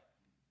pray.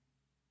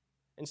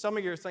 And some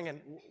of you are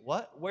thinking,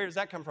 what? Where does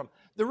that come from?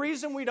 The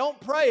reason we don't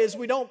pray is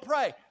we don't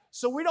pray.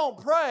 So we don't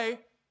pray,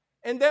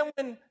 and then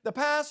when the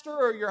pastor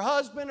or your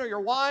husband or your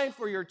wife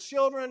or your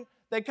children,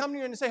 they come to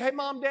you and say, hey,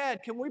 Mom,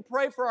 Dad, can we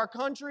pray for our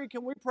country?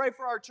 Can we pray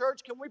for our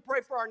church? Can we pray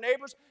for our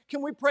neighbors?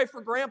 Can we pray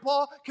for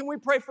Grandpa? Can we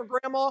pray for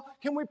Grandma?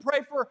 Can we pray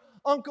for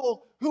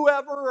Uncle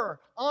whoever or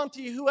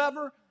Auntie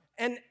whoever?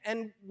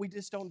 And we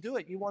just don't do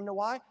it. You want to know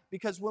why?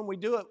 Because when we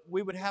do it,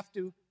 we would have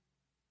to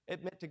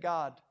admit to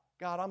God,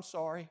 God, I'm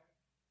sorry.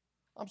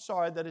 I'm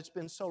sorry that it's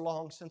been so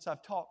long since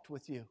I've talked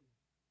with you.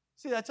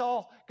 See, that's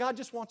all. God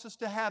just wants us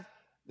to have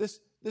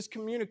this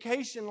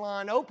communication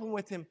line open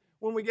with Him.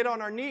 When we get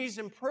on our knees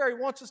in prayer,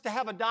 He wants us to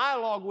have a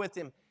dialogue with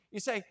Him.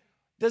 You say,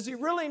 does He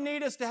really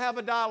need us to have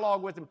a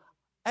dialogue with Him?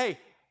 Hey,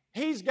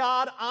 He's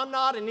God, I'm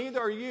not, and neither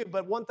are you.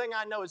 But one thing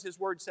I know is His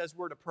Word says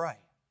we're to pray.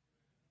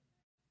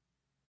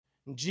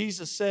 And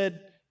Jesus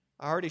said,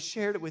 I already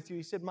shared it with you,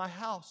 He said, my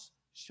house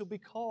shall be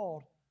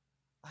called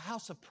a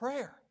house of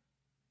prayer.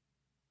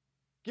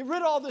 Get rid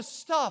of all this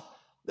stuff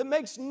that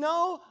makes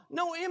no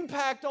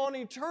impact on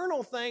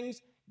eternal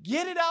things.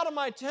 Get it out of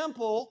my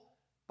temple.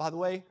 By the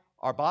way,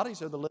 our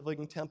bodies are the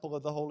living temple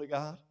of the Holy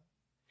God.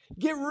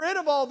 Get rid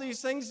of all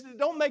these things that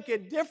don't make a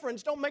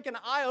difference, don't make an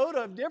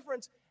iota of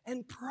difference,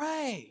 and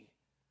pray.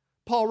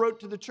 Paul wrote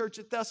to the church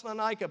at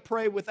Thessalonica,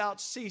 pray without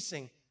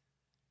ceasing.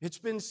 It's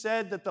been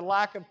said that the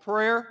lack of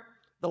prayer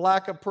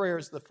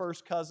is the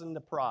first cousin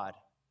to pride.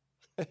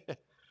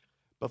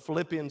 But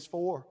Philippians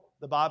 4,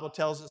 the Bible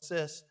tells us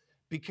this,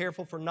 be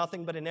careful for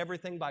nothing, but in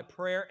everything by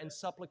prayer and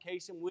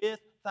supplication with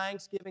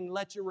thanksgiving,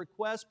 let your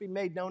requests be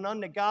made known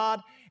unto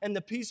God, and the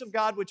peace of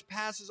God which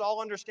passes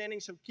all understanding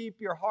shall keep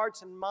your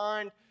hearts and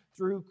mind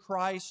through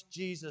Christ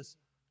Jesus.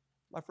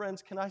 My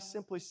friends, can I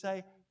simply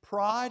say,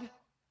 pride,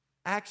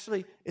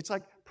 actually, it's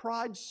like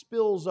pride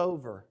spills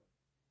over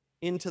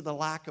into the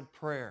lack of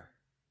prayer.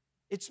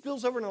 It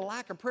spills over into the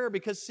lack of prayer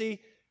because, see,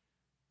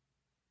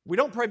 we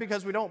don't pray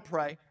because we don't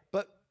pray,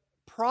 but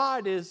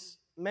pride is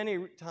many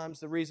times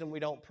the reason we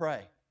don't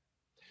pray.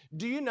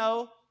 Do you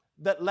know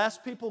that less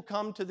people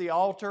come to the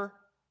altar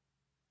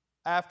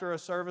after a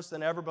service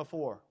than ever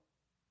before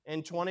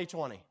in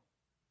 2020?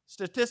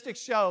 Statistics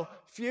show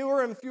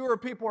fewer and fewer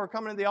people are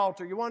coming to the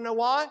altar. You want to know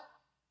why?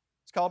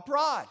 It's called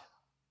pride.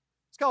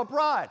 It's called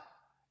pride.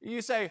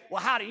 You say,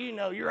 well, how do you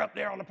know you're up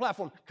there on the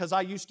platform? Because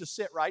I used to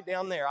sit right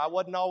down there. I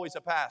wasn't always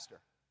a pastor.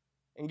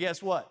 And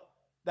guess what?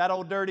 That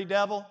old dirty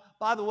devil.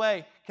 By the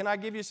way, can I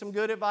give you some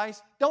good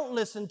advice? Don't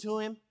listen to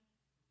him.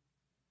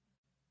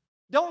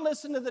 Don't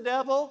listen to the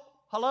devil.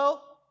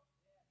 Hello?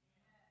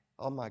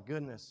 Oh my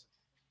goodness.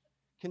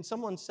 Can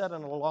someone set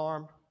an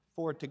alarm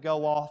for it to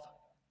go off?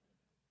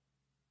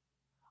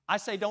 I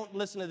say don't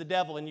listen to the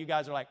devil, and you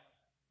guys are like,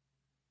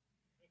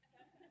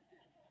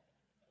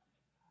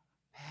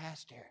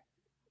 Pastor,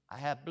 I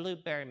have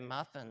blueberry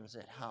muffins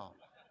at home.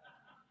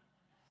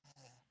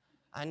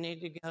 I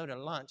need to go to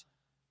lunch.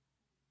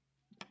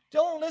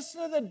 Don't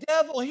listen to the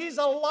devil. He's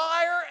a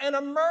liar and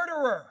a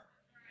murderer.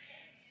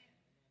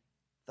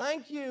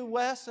 Thank you,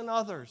 Wes and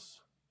others,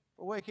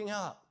 for waking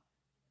up.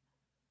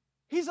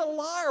 He's a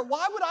liar.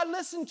 Why would I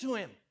listen to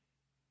him?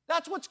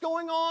 That's what's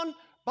going on.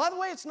 By the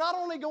way, it's not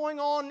only going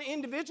on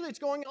individually, it's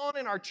going on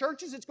in our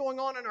churches, it's going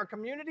on in our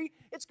community,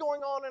 it's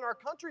going on in our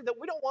country, that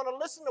we don't want to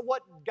listen to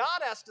what God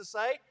has to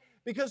say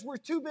because we're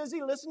too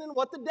busy listening to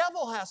what the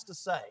devil has to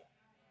say.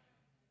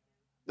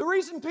 The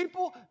reason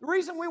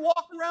we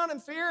walk around in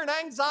fear and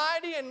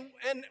anxiety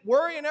and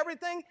worry and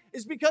everything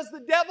is because the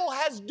devil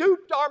has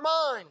duped our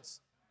minds.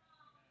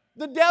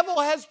 The devil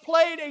has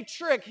played a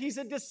trick. He's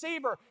a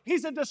deceiver.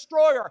 He's a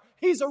destroyer.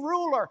 He's a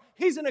ruler.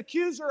 He's an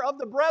accuser of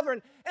the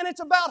brethren. And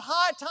it's about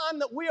high time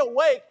that we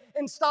awake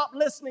and stop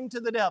listening to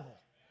the devil.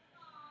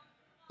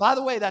 By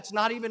the way, that's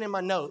not even in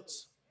my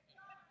notes.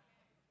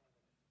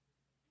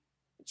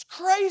 It's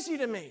crazy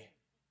to me.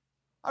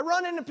 I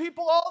run into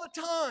people all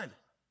the time.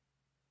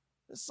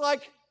 It's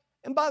like,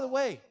 and by the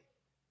way,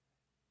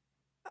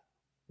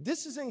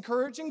 this is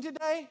encouraging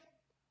today,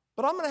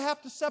 but I'm going to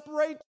have to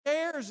separate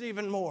chairs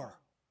even more.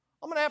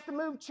 I'm going to have to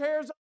move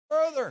chairs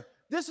further.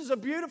 This is a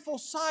beautiful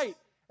sight,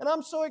 and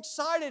I'm so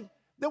excited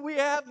that we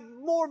have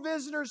more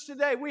visitors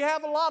today. We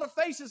have a lot of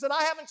faces that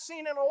I haven't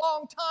seen in a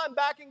long time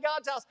back in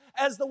God's house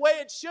as the way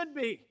it should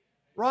be.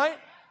 right?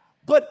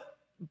 But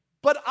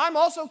I'm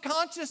also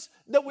conscious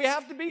that we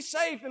have to be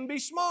safe and be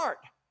smart,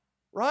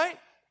 right?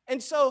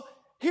 And so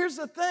here's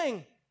the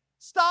thing.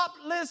 Stop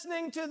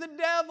listening to the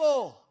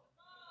devil.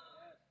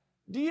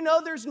 Do you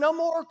know there's no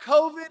more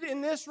COVID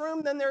in this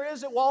room than there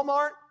is at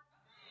Walmart?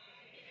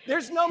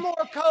 There's no more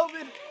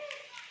COVID.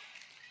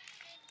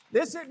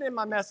 This isn't in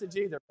my message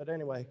either, but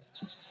anyway,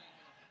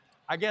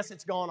 I guess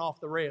it's gone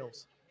off the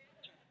rails.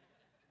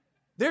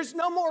 There's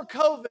no more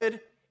COVID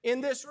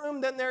in this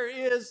room than there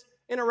is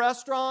in a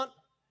restaurant.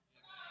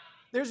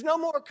 There's no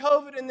more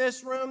COVID in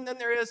this room than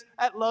there is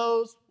at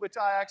Lowe's, which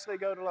I actually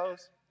go to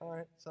Lowe's. All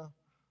right, so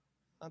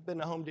I've been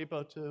to Home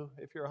Depot too,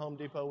 if you're a Home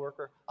Depot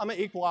worker. I'm an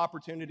equal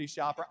opportunity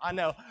shopper. I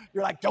know.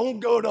 You're like, don't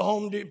go to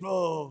Home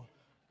Depot.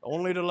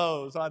 Only to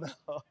Lowe's. I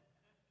know.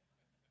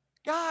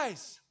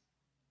 Guys,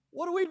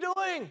 what are we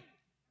doing?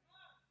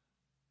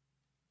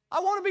 I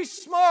want to be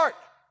smart.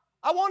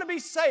 I want to be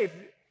safe.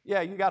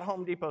 Yeah, you got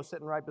Home Depot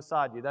sitting right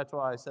beside you. That's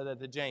why I said that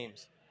to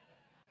James.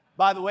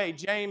 By the way,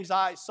 James,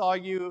 I saw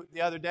you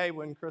the other day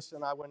when Krista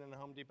and I went into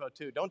Home Depot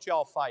too. Don't you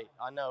all fight.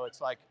 I know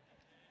it's like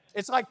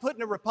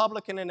putting a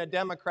Republican and a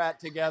Democrat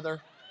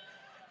together.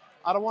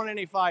 I don't want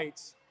any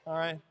fights, all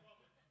right?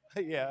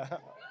 Yeah.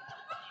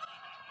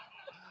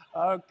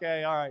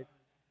 Okay, all right.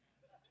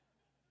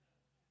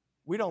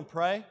 We don't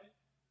pray.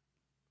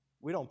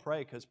 We don't pray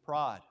because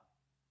pride.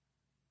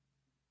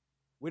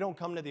 We don't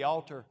come to the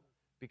altar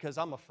because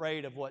I'm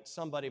afraid of what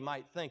somebody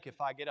might think if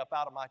I get up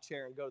out of my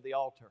chair and go to the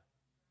altar.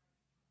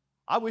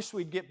 I wish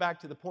we'd get back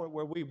to the point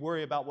where we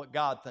worry about what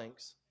God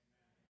thinks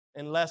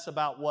and less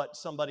about what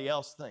somebody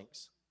else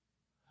thinks.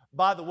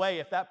 By the way,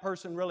 if that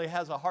person really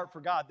has a heart for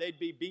God, they'd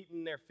be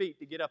beating their feet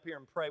to get up here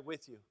and pray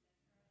with you.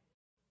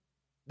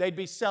 They'd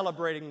be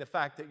celebrating the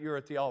fact that you're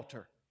at the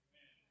altar.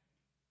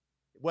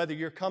 Whether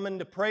you're coming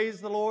to praise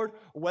the Lord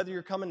or whether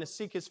you're coming to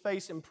seek His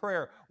face in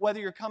prayer,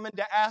 whether you're coming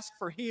to ask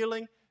for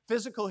healing,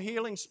 physical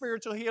healing,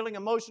 spiritual healing,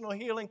 emotional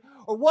healing,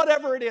 or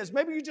whatever it is.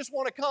 Maybe you just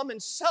want to come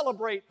and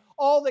celebrate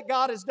all that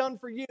God has done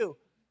for you.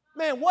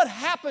 Man, what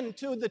happened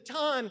to the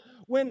time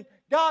when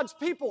God's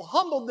people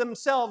humbled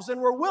themselves and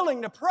were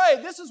willing to pray?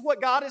 This is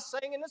what God is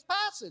saying in this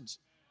passage.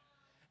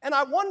 And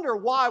I wonder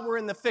why we're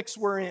in the fix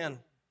we're in.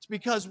 It's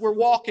because we're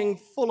walking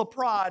full of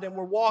pride and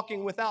we're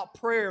walking without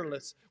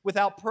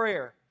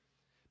prayer.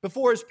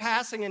 Before his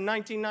passing in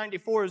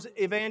 1994, is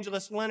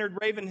evangelist Leonard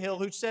Ravenhill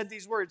who said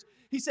these words.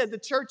 He said, the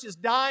church is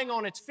dying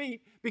on its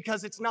feet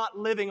because it's not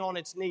living on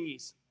its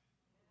knees.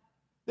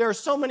 There are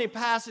so many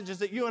passages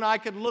that you and I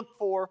could look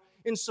for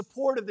in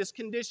support of this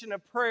condition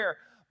of prayer,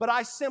 but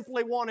I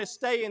simply want to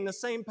stay in the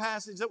same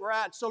passage that we're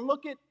at. So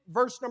look at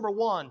verse number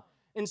 1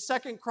 in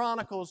 2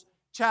 Chronicles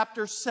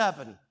chapter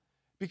 7.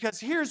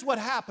 Because here's what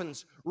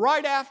happens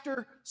right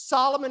after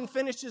Solomon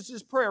finishes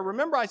his prayer.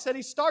 Remember, I said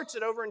he starts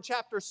it over in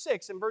chapter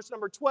 6 in verse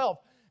number 12.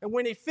 And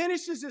when he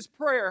finishes his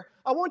prayer,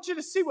 I want you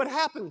to see what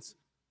happens.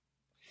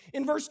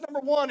 In verse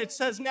number 1, it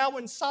says, now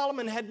when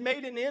Solomon had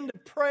made an end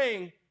of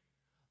praying,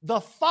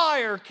 the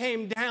fire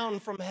came down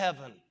from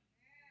heaven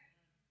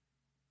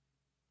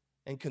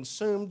and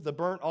consumed the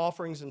burnt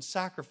offerings and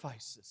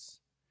sacrifices.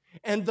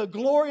 And the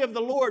glory of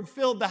the Lord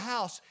filled the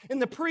house. And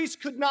the priests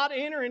could not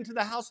enter into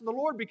the house of the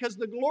Lord because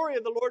the glory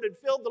of the Lord had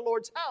filled the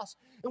Lord's house.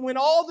 And when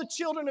all the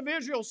children of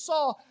Israel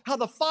saw how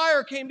the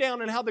fire came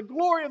down and how the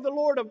glory of the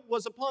Lord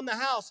was upon the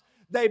house,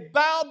 they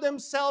bowed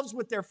themselves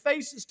with their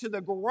faces to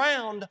the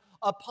ground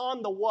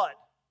upon the what?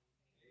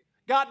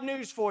 Got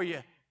news for you.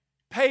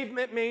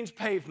 Pavement means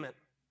pavement.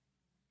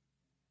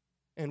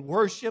 And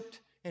worshiped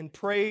and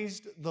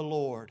praised the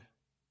Lord,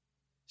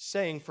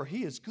 saying, for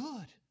He is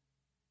good.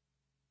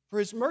 For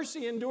His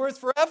mercy endureth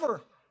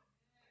forever.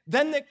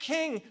 Then the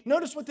king,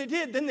 notice what they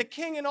did. Then the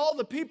king and all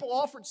the people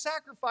offered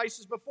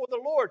sacrifices before the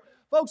Lord.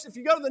 Folks, if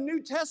you go to the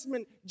New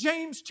Testament,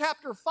 James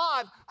chapter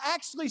 5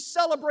 actually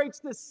celebrates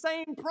this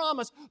same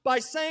promise by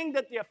saying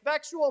that the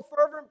effectual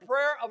fervent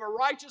prayer of a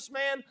righteous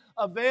man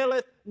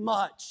availeth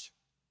much.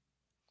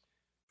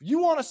 If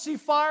you want to see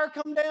fire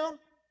come down,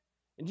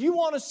 and you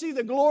want to see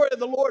the glory of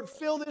the Lord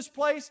fill this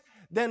place,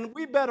 then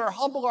we better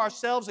humble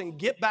ourselves and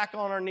get back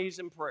on our knees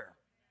in prayer.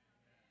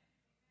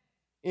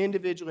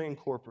 Individually and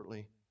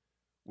corporately.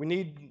 We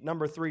need,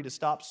 number 3, to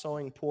stop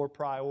sowing poor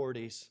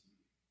priorities.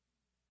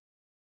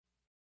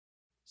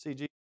 See,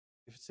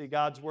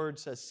 God's Word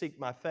says, seek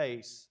my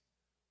face.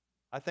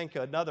 I think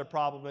another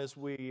problem is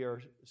we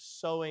are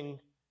sowing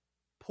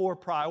poor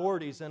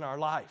priorities in our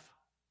life.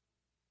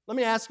 Let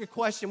me ask a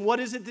question. What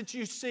is it that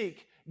you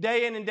seek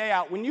day in and day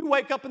out? When you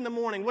wake up in the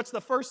morning, what's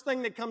the first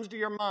thing that comes to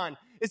your mind?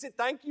 Is it,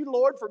 thank you,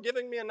 Lord, for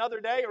giving me another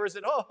day? Or is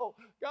it, oh,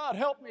 God,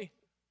 help me?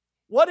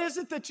 What is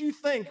it that you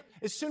think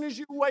as soon as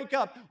you wake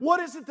up? What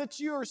is it that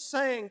you are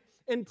saying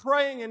and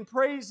praying and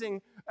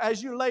praising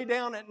as you lay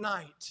down at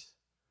night?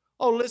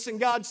 Oh, listen,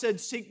 God said,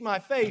 seek my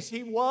face.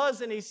 He was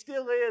and He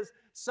still is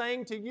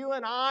saying to you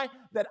and I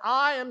that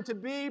I am to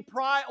be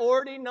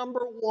priority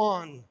number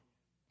 1.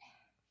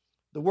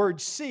 The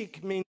word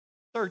seek means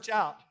search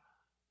out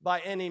by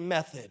any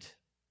method.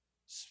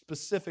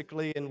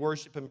 specifically in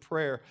worship and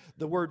prayer.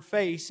 The word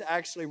face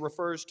actually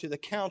refers to the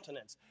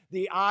countenance.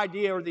 The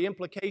idea or the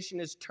implication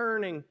is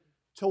turning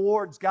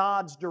towards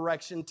God's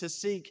direction to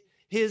seek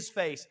His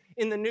face.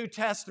 In the New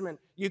Testament,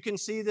 you can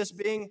see this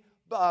being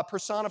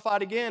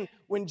personified again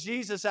when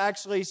Jesus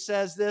actually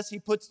says this.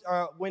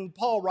 When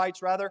Paul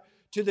writes, rather,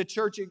 to the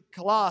church at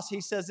Colossae,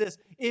 he says this,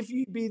 "If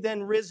ye be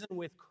then risen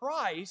with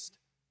Christ,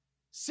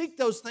 seek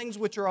those things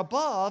which are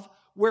above,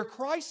 where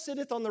Christ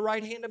sitteth on the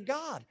right hand of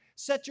God.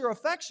 Set your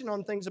affection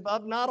on things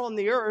above, not on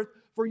the earth,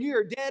 for ye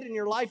are dead and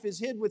your life is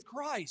hid with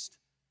Christ."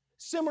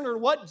 Similar to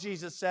what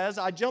Jesus says,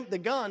 I jumped the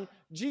gun.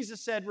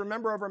 Jesus said,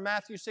 remember over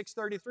Matthew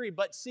 6:33,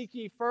 "But seek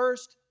ye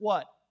first,"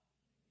 what?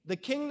 "The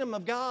kingdom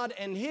of God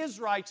and His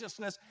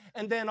righteousness,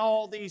 and then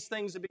all these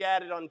things will be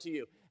added unto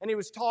you." And He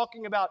was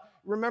talking about,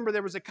 remember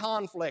there was a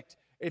conflict.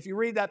 If you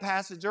read that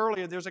passage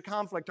earlier, there's a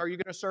conflict. Are you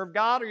going to serve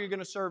God or are you going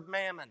to serve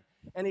mammon?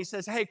 And He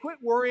says, hey, quit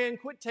worrying,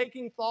 quit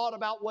taking thought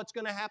about what's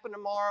going to happen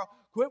tomorrow.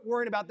 Quit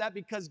worrying about that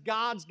because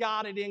God's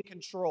got it in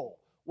control.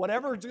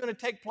 Whatever is going to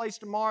take place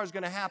tomorrow is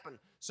going to happen.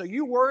 So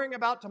you worrying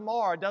about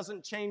tomorrow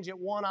doesn't change it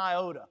one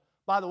iota.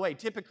 By the way,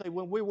 typically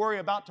when we worry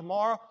about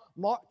tomorrow,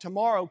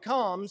 tomorrow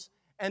comes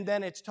and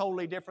then it's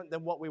totally different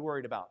than what we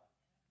worried about.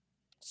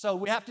 So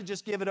we have to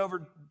just give it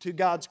over to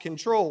God's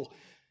control.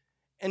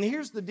 And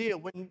here's the deal.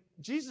 When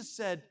Jesus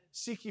said,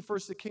 "Seek ye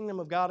first the kingdom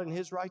of God and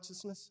His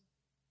righteousness,"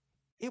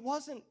 He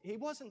wasn't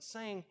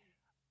saying,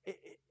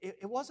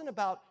 it wasn't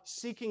about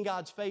seeking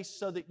God's face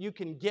so that you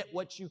can get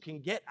what you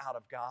can get out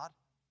of God.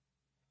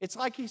 It's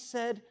like He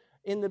said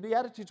in the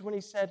Beatitudes when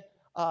He said,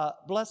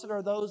 "Blessed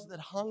are those that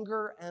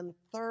hunger and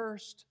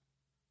thirst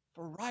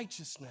for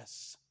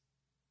righteousness."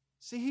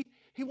 See,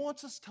 He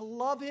wants us to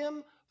love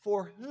Him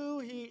for who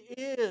He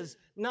is,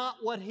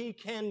 not what He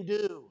can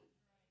do.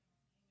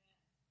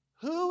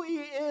 Who He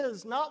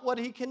is, not what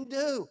He can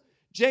do.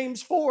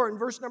 James 4 in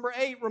verse number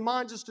 8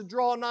 reminds us to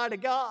draw nigh to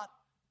God,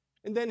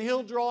 and then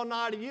He'll draw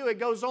nigh to you. It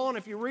goes on,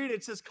 if you read it,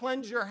 it says,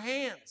 "Cleanse your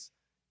hands,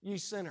 ye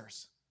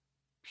sinners.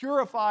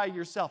 Purify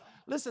yourself."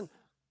 Listen,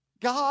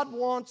 God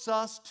wants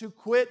us to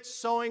quit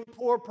sowing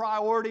poor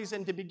priorities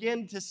and to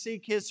begin to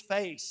seek His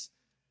face.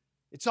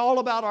 It's all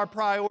about our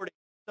priorities.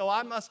 So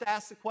I must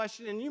ask the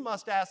question, and you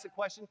must ask the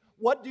question,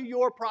 what do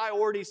your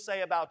priorities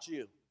say about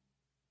you?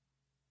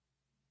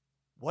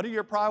 What do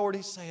your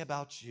priorities say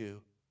about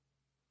you?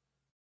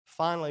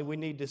 Finally, we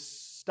need to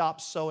stop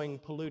sowing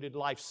polluted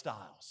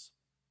lifestyles.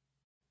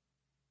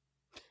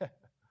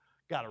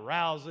 Got a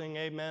rousing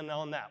amen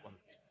on that one.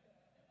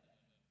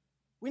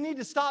 We need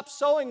to stop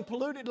sowing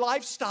polluted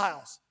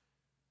lifestyles.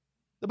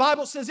 The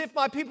Bible says, "If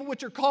my people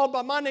which are called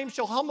by my name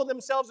shall humble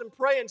themselves and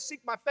pray and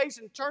seek my face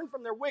and turn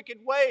from their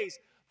wicked ways."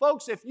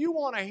 Folks, if you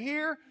want to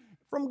hear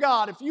from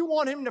God, if you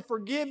want Him to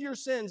forgive your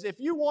sins, if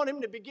you want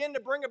Him to begin to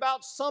bring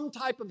about some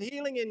type of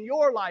healing in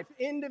your life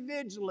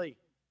individually,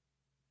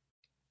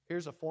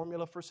 here's a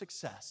formula for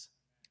success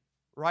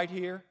right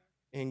here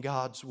in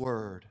God's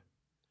Word.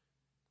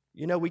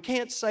 You know, we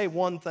can't say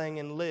one thing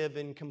and live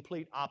in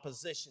complete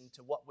opposition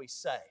to what we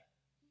say.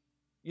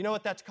 You know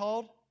what that's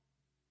called?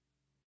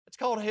 It's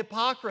called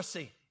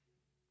hypocrisy.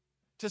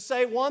 To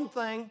say one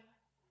thing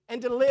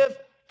and to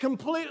live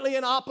completely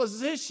in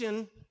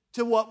opposition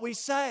to what we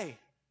say.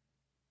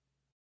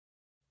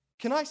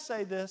 Can I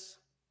say this?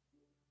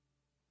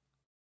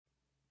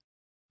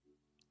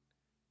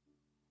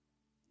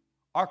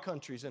 Our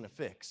country's in a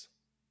fix.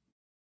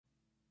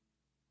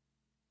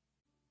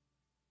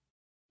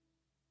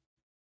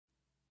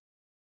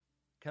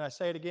 Can I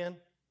say it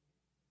again?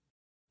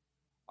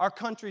 Our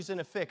country's in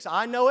a fix.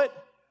 I know it,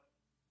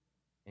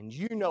 and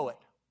you know it.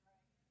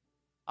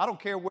 I don't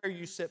care where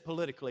you sit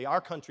politically,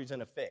 our country's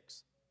in a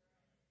fix.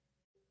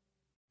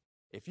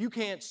 If you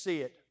can't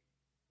see it,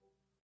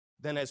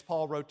 then as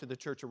Paul wrote to the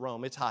church of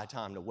Rome, it's high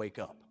time to wake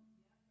up.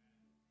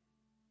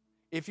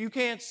 If you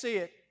can't see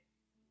it,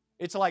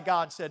 it's like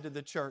God said to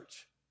the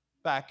church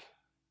back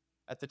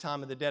at the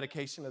time of the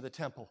dedication of the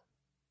temple.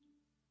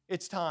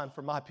 It's time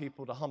for my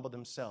people to humble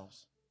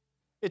themselves.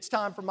 It's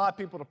time for my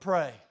people to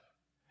pray.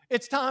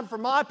 It's time for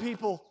my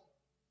people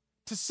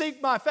to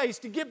seek my face,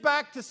 to get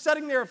back to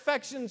setting their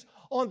affections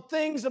on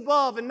things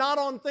above and not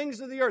on things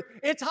of the earth.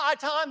 It's high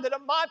time that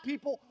my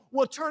people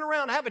will turn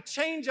around, have a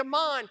change of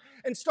mind,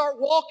 and start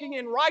walking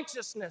in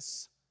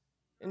righteousness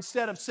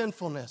instead of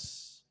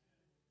sinfulness.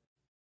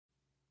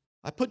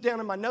 I put down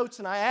in my notes,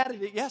 and I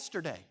added it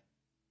yesterday.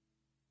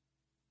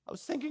 I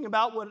was thinking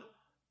about what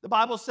the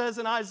Bible says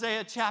in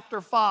Isaiah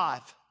chapter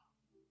 5,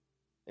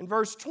 in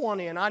verse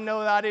 20, and I know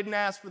that I didn't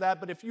ask for that,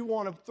 but if you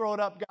want to throw it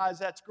up, guys,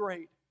 that's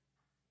great.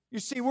 You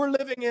see, we're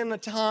living in a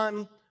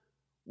time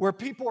where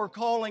people are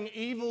calling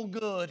evil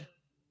good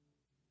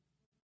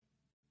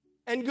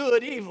and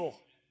good evil.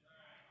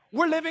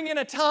 We're living in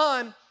a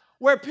time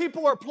where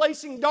people are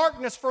placing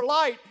darkness for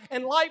light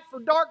and light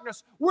for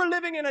darkness. We're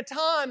living in a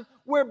time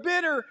where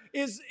bitter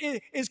is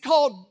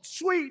called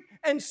sweet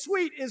and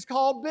sweet is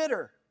called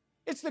bitter.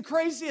 It's the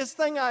craziest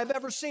thing I've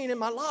ever seen in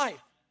my life.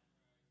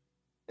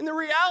 And the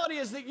reality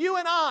is that you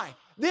and I,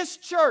 this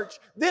church,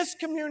 this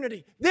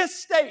community, this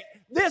state,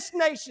 this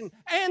nation,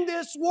 and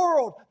this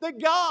world,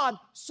 that God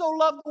so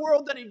loved the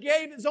world that He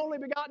gave His only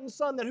begotten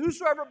Son, that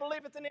whosoever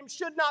believeth in Him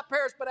should not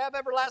perish but have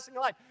everlasting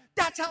life.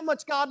 That's how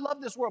much God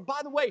loved this world. By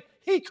the way,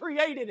 He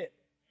created it.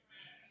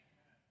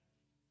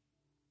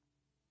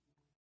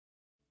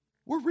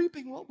 We're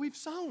reaping what we've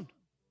sown.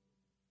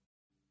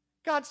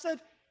 God said,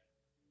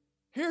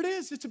 here it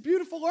is. It's a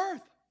beautiful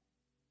earth.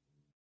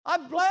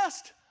 I've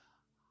blessed.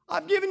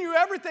 I've given you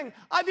everything.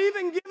 I've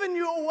even given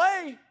you a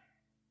way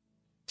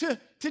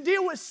to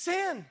deal with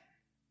sin.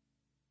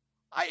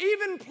 I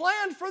even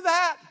planned for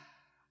that.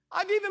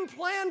 I've even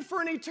planned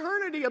for an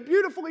eternity, a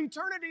beautiful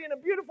eternity in a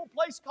beautiful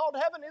place called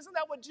heaven. Isn't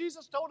that what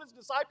Jesus told His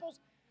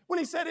disciples when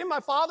He said, in my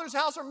Father's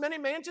house are many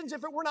mansions?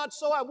 If it were not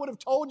so, I would have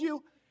told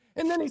you.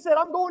 And then He said,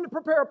 I'm going to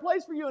prepare a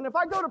place for you. And if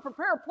I go to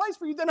prepare a place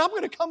for you, then I'm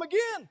going to come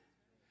again.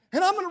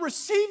 And I'm going to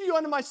receive you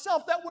unto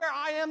myself, that where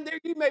I am, there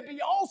you may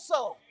be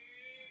also.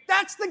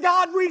 That's the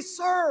God we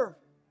serve.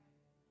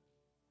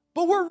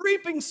 But we're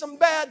reaping some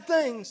bad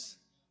things.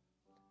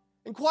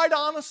 And quite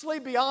honestly,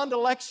 beyond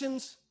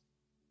elections,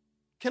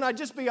 can I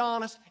just be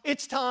honest?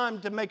 It's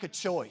time to make a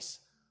choice.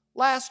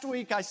 Last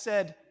week I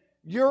said,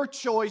 your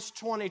choice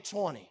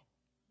 2020.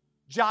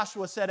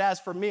 Joshua said, as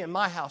for me and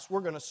my house,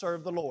 we're going to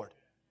serve the Lord.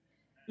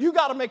 You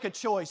got to make a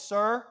choice,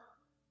 sir.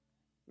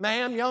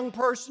 Ma'am, young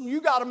person, you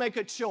got to make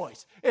a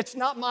choice. It's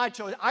not my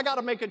choice. I got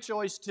to make a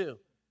choice too.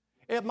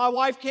 If my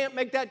wife can't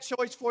make that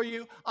choice for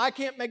you, I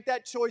can't make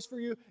that choice for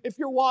you. If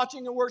you're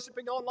watching and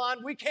worshiping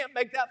online, we can't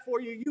make that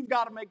for you. You've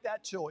got to make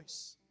that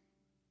choice.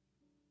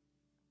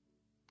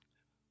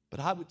 But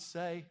I would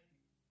say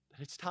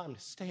that it's time to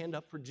stand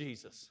up for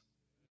Jesus.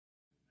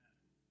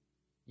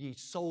 Ye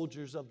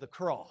soldiers of the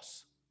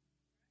cross.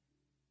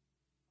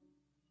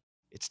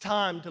 It's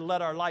time to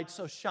let our light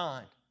so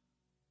shine.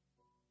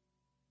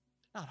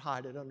 Not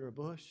hide it under a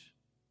bush.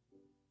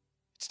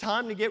 It's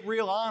time to get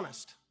real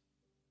honest.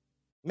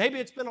 Maybe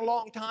it's been a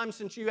long time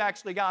since you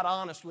actually got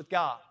honest with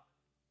God.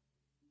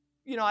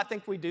 You know, I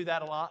think we do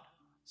that a lot.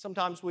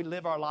 Sometimes we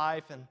live our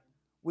life and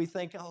we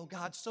think, oh,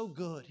 God's so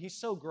good. He's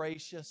so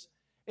gracious.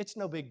 It's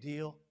no big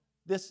deal.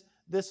 This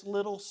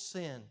little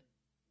sin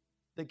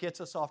that gets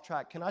us off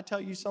track. Can I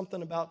tell you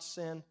something about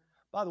sin?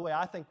 By the way,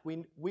 I think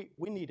we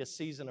need a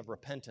season of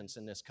repentance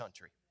in this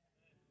country.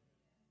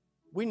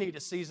 We need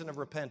a season of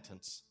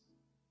repentance.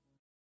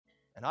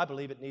 And I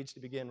believe it needs to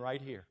begin right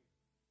here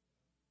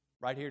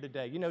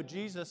today. You know,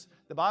 Jesus,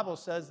 the Bible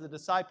says the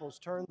disciples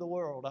turned the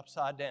world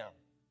upside down.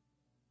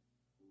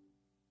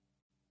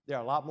 There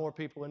are a lot more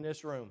people in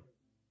this room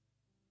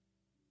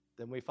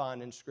than we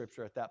find in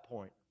Scripture at that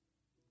point.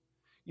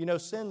 You know,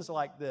 sins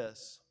like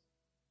this.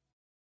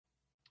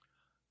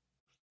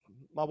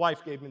 My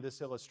wife gave me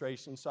this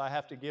illustration, so I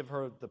have to give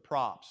her the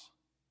props.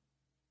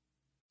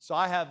 So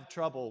I have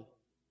trouble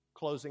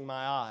closing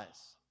my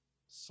eyes,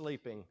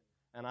 sleeping.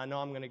 And I know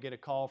I'm going to get a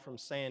call from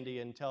Sandy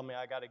and tell me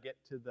I got to get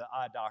to the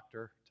eye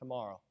doctor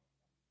tomorrow.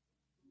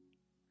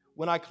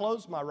 When I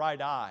close my right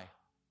eye,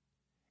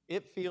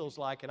 it feels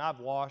like, and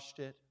I've washed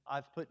it,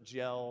 I've put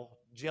gel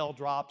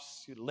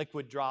drops,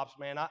 liquid drops,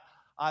 man.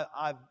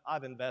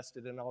 I've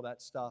invested in all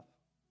that stuff.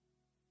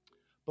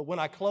 But when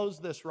I close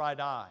this right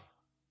eye,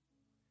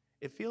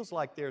 it feels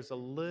like there's a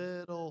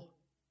little,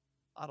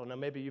 I don't know,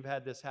 maybe you've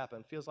had this happen.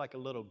 It feels like a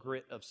little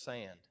grit of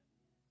sand.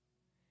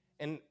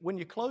 And when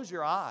you close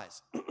your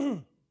eyes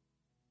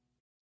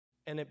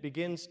and it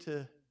begins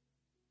to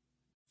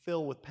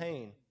fill with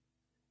pain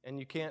and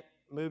you can't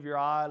move your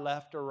eye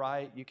left or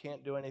right, you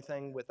can't do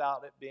anything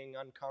without it being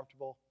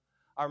uncomfortable.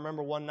 I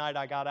remember one night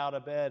I got out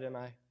of bed and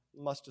I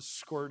must have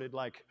squirted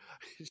like,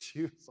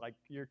 she was like,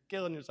 you're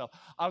killing yourself.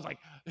 I was like,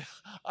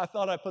 I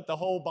thought I put the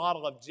whole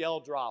bottle of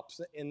gel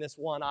drops in this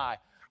one eye.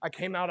 I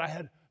came out, I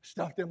had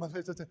stuff in my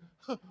face. I said,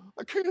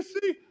 I can't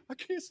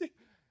see.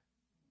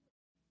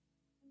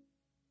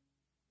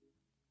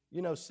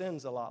 You know,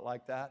 sin's a lot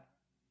like that.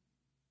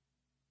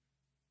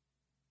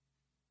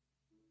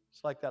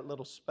 It's like that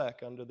little speck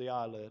under the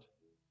eyelid.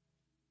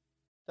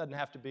 It doesn't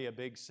have to be a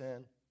big sin.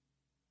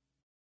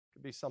 It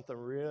could be something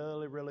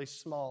really, really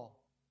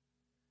small.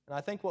 And I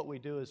think what we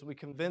do is we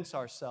convince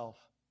ourselves,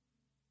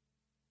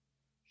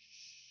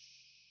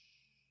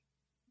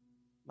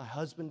 my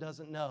husband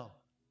doesn't know.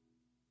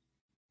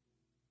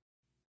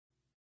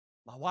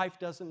 My wife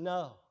doesn't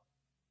know.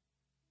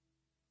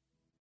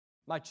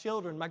 My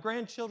children, my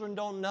grandchildren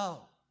don't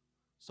know.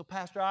 So,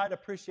 Pastor, I'd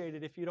appreciate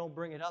it if you don't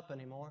bring it up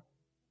anymore.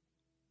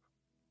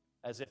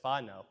 As if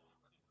I know.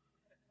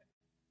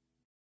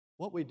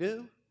 What we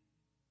do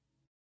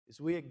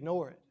is we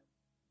ignore it.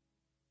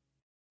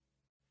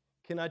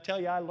 Can I tell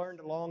you, I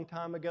learned a long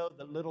time ago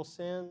that little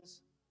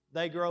sins,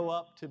 they grow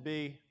up to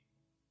be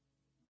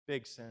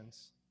big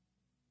sins.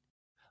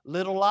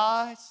 Little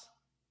lies,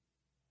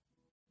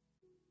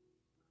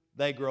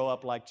 they grow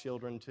up like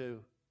children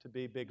too, to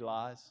be big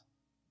lies.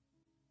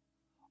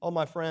 Oh,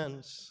 my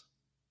friends,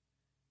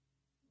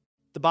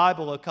 the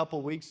Bible a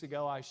couple weeks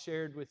ago, I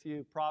shared with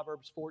you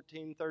Proverbs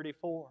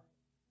 14:34.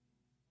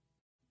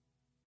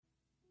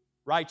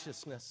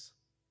 Righteousness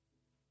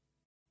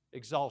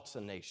exalts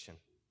a nation.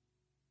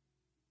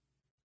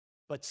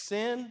 But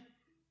sin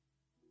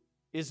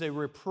is a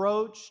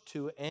reproach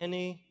to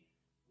any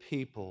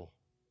people.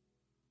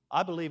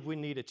 I believe we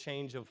need a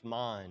change of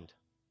mind.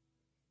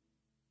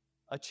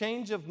 A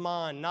change of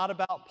mind, not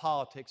about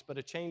politics, but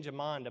a change of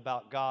mind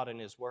about God and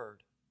His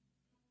Word.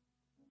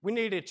 We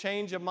need a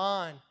change of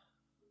mind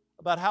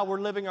about how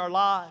we're living our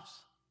lives.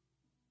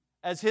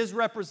 As His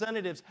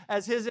representatives,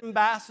 as His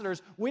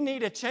ambassadors, we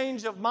need a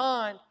change of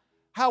mind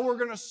how we're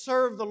going to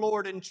serve the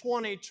Lord in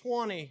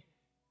 2020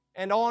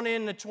 and on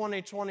into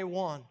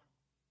 2021.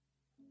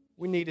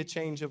 We need a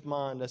change of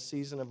mind, a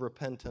season of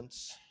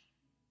repentance.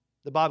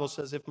 The Bible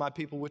says, if my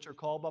people which are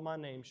called by my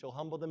name shall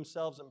humble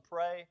themselves and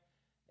pray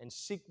and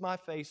seek my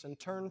face and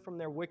turn from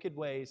their wicked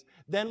ways,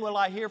 then will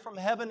I hear from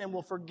heaven and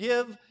will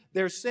forgive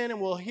their sin and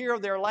will heal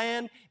their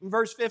land. And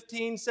verse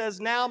 15 says,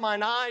 now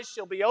mine eyes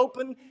shall be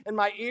open and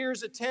my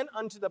ears attent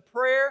unto the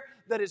prayer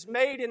that is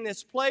made in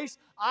this place.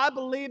 I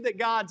believe that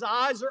God's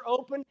eyes are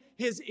open,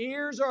 His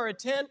ears are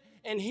attent,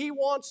 and He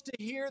wants to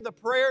hear the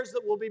prayers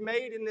that will be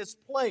made in this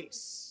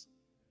place.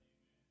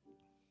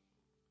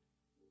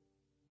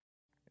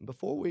 And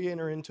before we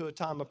enter into a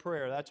time of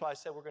prayer, that's why I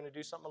said we're going to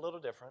do something a little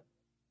different.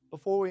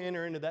 Before we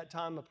enter into that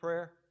time of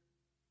prayer,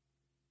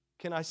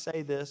 can I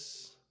say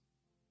this?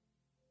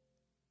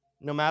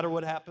 No matter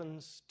what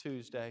happens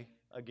Tuesday,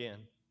 again,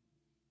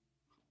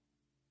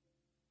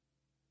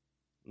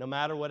 no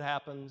matter what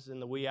happens in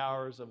the wee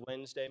hours of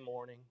Wednesday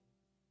morning,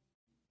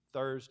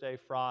 Thursday,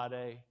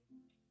 Friday,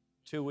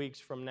 2 weeks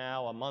from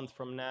now, a month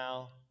from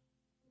now,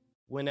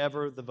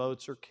 whenever the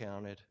votes are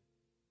counted,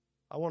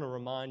 I want to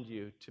remind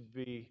you to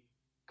be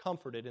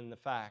comforted in the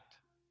fact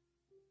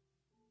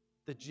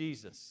that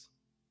Jesus,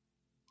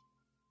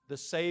 the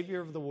Savior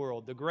of the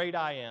world, the great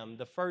I am,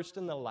 the first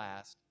and the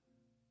last,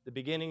 the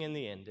beginning and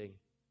the ending,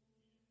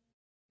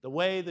 the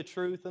way, the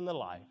truth, and the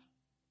life,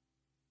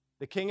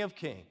 the King of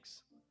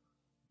kings,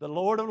 the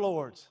Lord of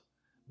lords,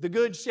 the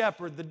Good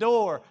Shepherd, the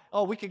door.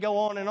 Oh, we could go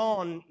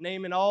on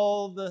naming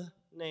all the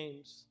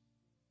names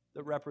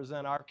that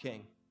represent our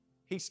King.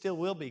 He still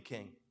will be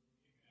King.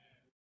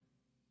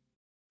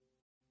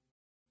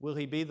 Will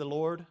He be the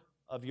Lord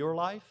of your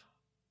life?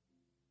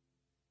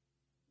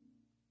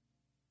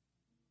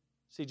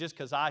 See, just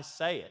because I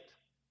say it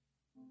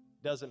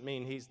doesn't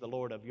mean He's the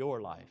Lord of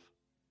your life.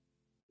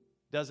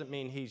 Doesn't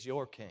mean He's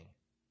your King.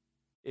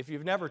 If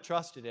you've never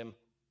trusted Him,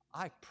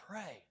 I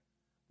pray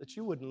that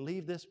you wouldn't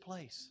leave this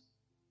place.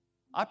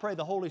 I pray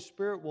the Holy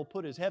Spirit will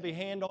put His heavy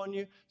hand on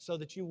you so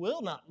that you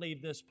will not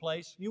leave this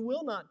place. You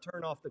will not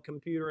turn off the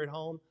computer at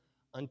home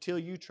until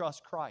you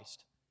trust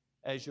Christ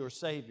as your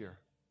Savior.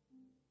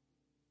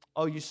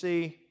 Oh, you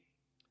see,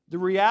 the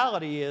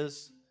reality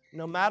is,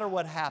 no matter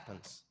what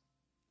happens,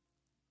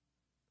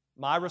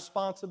 my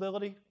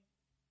responsibility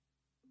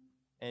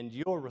and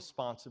your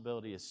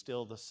responsibility is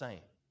still the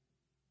same.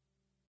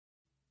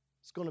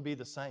 It's going to be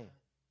the same.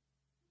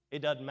 It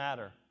doesn't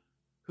matter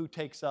who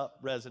takes up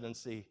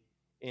residency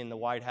in the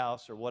White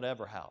House or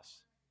whatever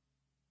house.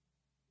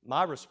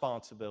 My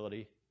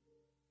responsibility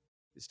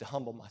is to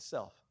humble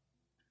myself.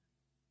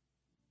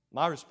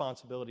 My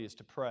responsibility is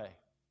to pray.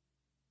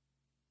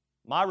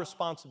 My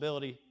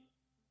responsibility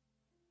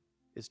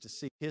is to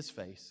seek His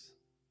face.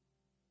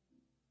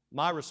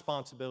 My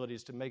responsibility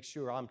is to make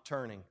sure I'm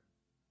turning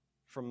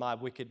from my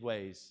wicked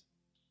ways.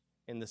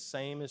 And the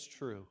same is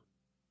true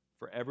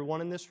for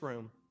everyone in this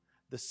room.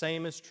 The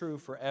same is true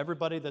for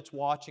everybody that's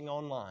watching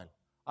online.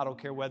 I don't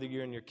care whether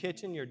you're in your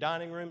kitchen, your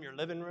dining room, your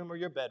living room, or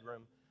your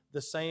bedroom.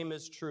 The same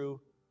is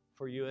true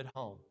for you at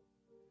home.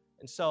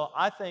 And so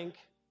I think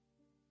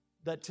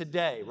that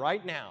today,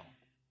 right now,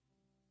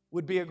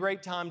 would be a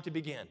great time to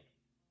begin.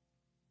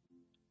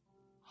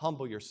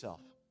 Humble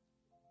yourself.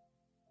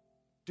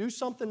 Do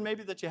something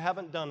maybe that you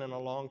haven't done in a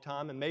long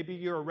time, and maybe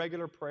you're a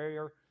regular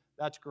prayer.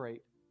 That's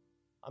great.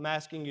 I'm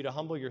asking you to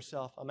humble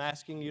yourself. I'm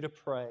asking you to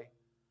pray.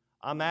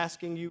 I'm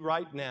asking you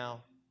right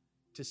now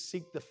to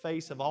seek the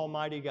face of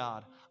Almighty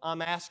God.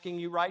 I'm asking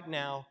you right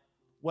now,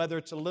 whether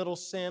it's a little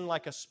sin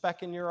like a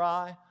speck in your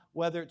eye,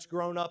 whether it's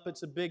grown up,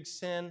 it's a big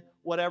sin,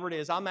 whatever it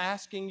is, I'm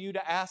asking you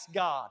to ask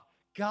God,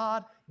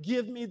 God,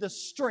 give me the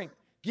strength,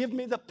 give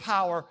me the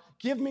power,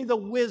 give me the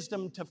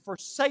wisdom to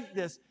forsake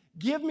this.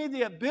 Give me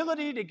the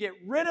ability to get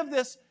rid of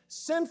this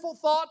sinful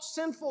thoughts,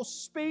 sinful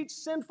speech,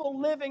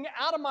 sinful living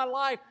out of my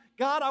life.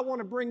 God, I want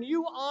to bring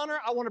you honor.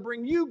 I want to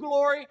bring you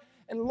glory.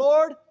 And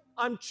Lord,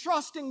 I'm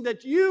trusting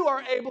that you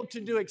are able to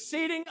do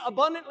exceeding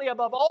abundantly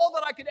above all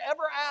that I could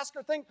ever ask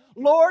or think.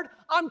 Lord,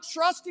 I'm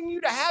trusting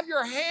you to have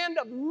your hand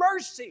of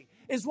mercy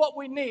is what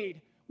we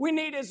need. We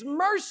need His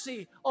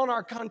mercy on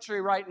our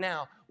country right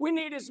now. We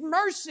need His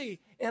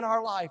mercy in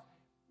our life.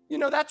 You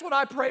know, that's what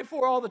I pray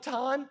for all the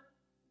time.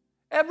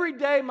 Every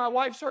day, my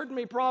wife's heard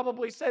me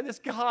probably say this,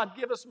 God,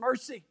 give us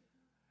mercy.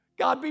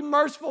 God, be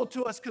merciful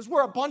to us because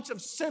we're a bunch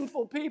of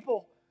sinful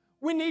people.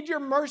 We need your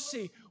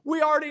mercy.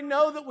 We already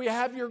know that we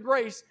have your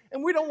grace,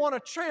 and we don't want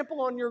to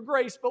trample on your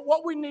grace. But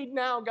what we need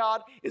now,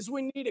 God, is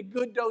we need a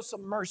good dose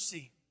of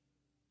mercy.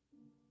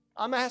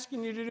 I'm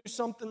asking you to do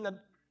something that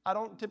I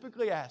don't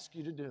typically ask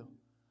you to do.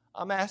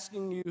 I'm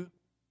asking you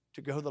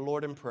to go to the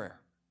Lord in prayer.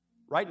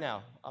 Right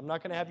now. I'm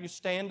not going to have you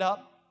stand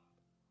up.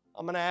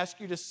 I'm going to ask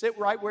you to sit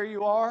right where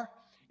you are.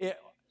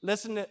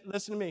 Listen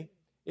to me.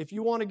 If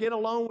you want to get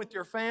alone with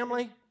your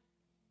family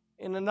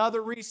in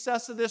another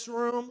recess of this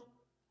room,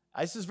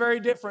 this is very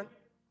different.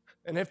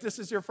 And if this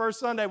is your first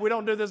Sunday, we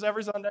don't do this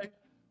every Sunday.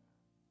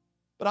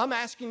 But I'm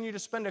asking you to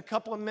spend a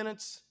couple of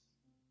minutes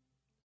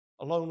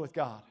alone with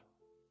God.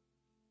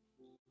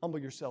 Humble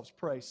yourselves,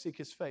 pray, seek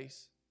His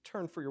face,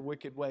 turn for your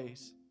wicked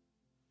ways.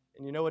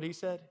 And you know what He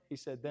said? He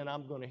said, then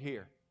I'm going to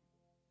hear.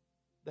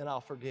 Then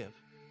I'll forgive.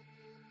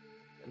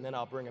 And then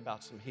I'll bring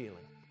about some healing.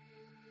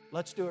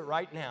 Let's do it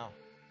right now.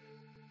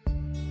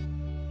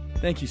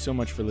 Thank you so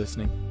much for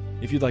listening.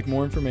 If you'd like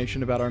more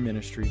information about our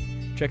ministry,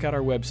 check out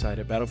our website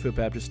at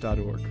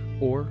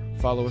battlefieldbaptist.org or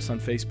follow us on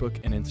Facebook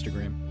and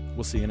Instagram.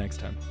 We'll see you next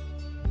time.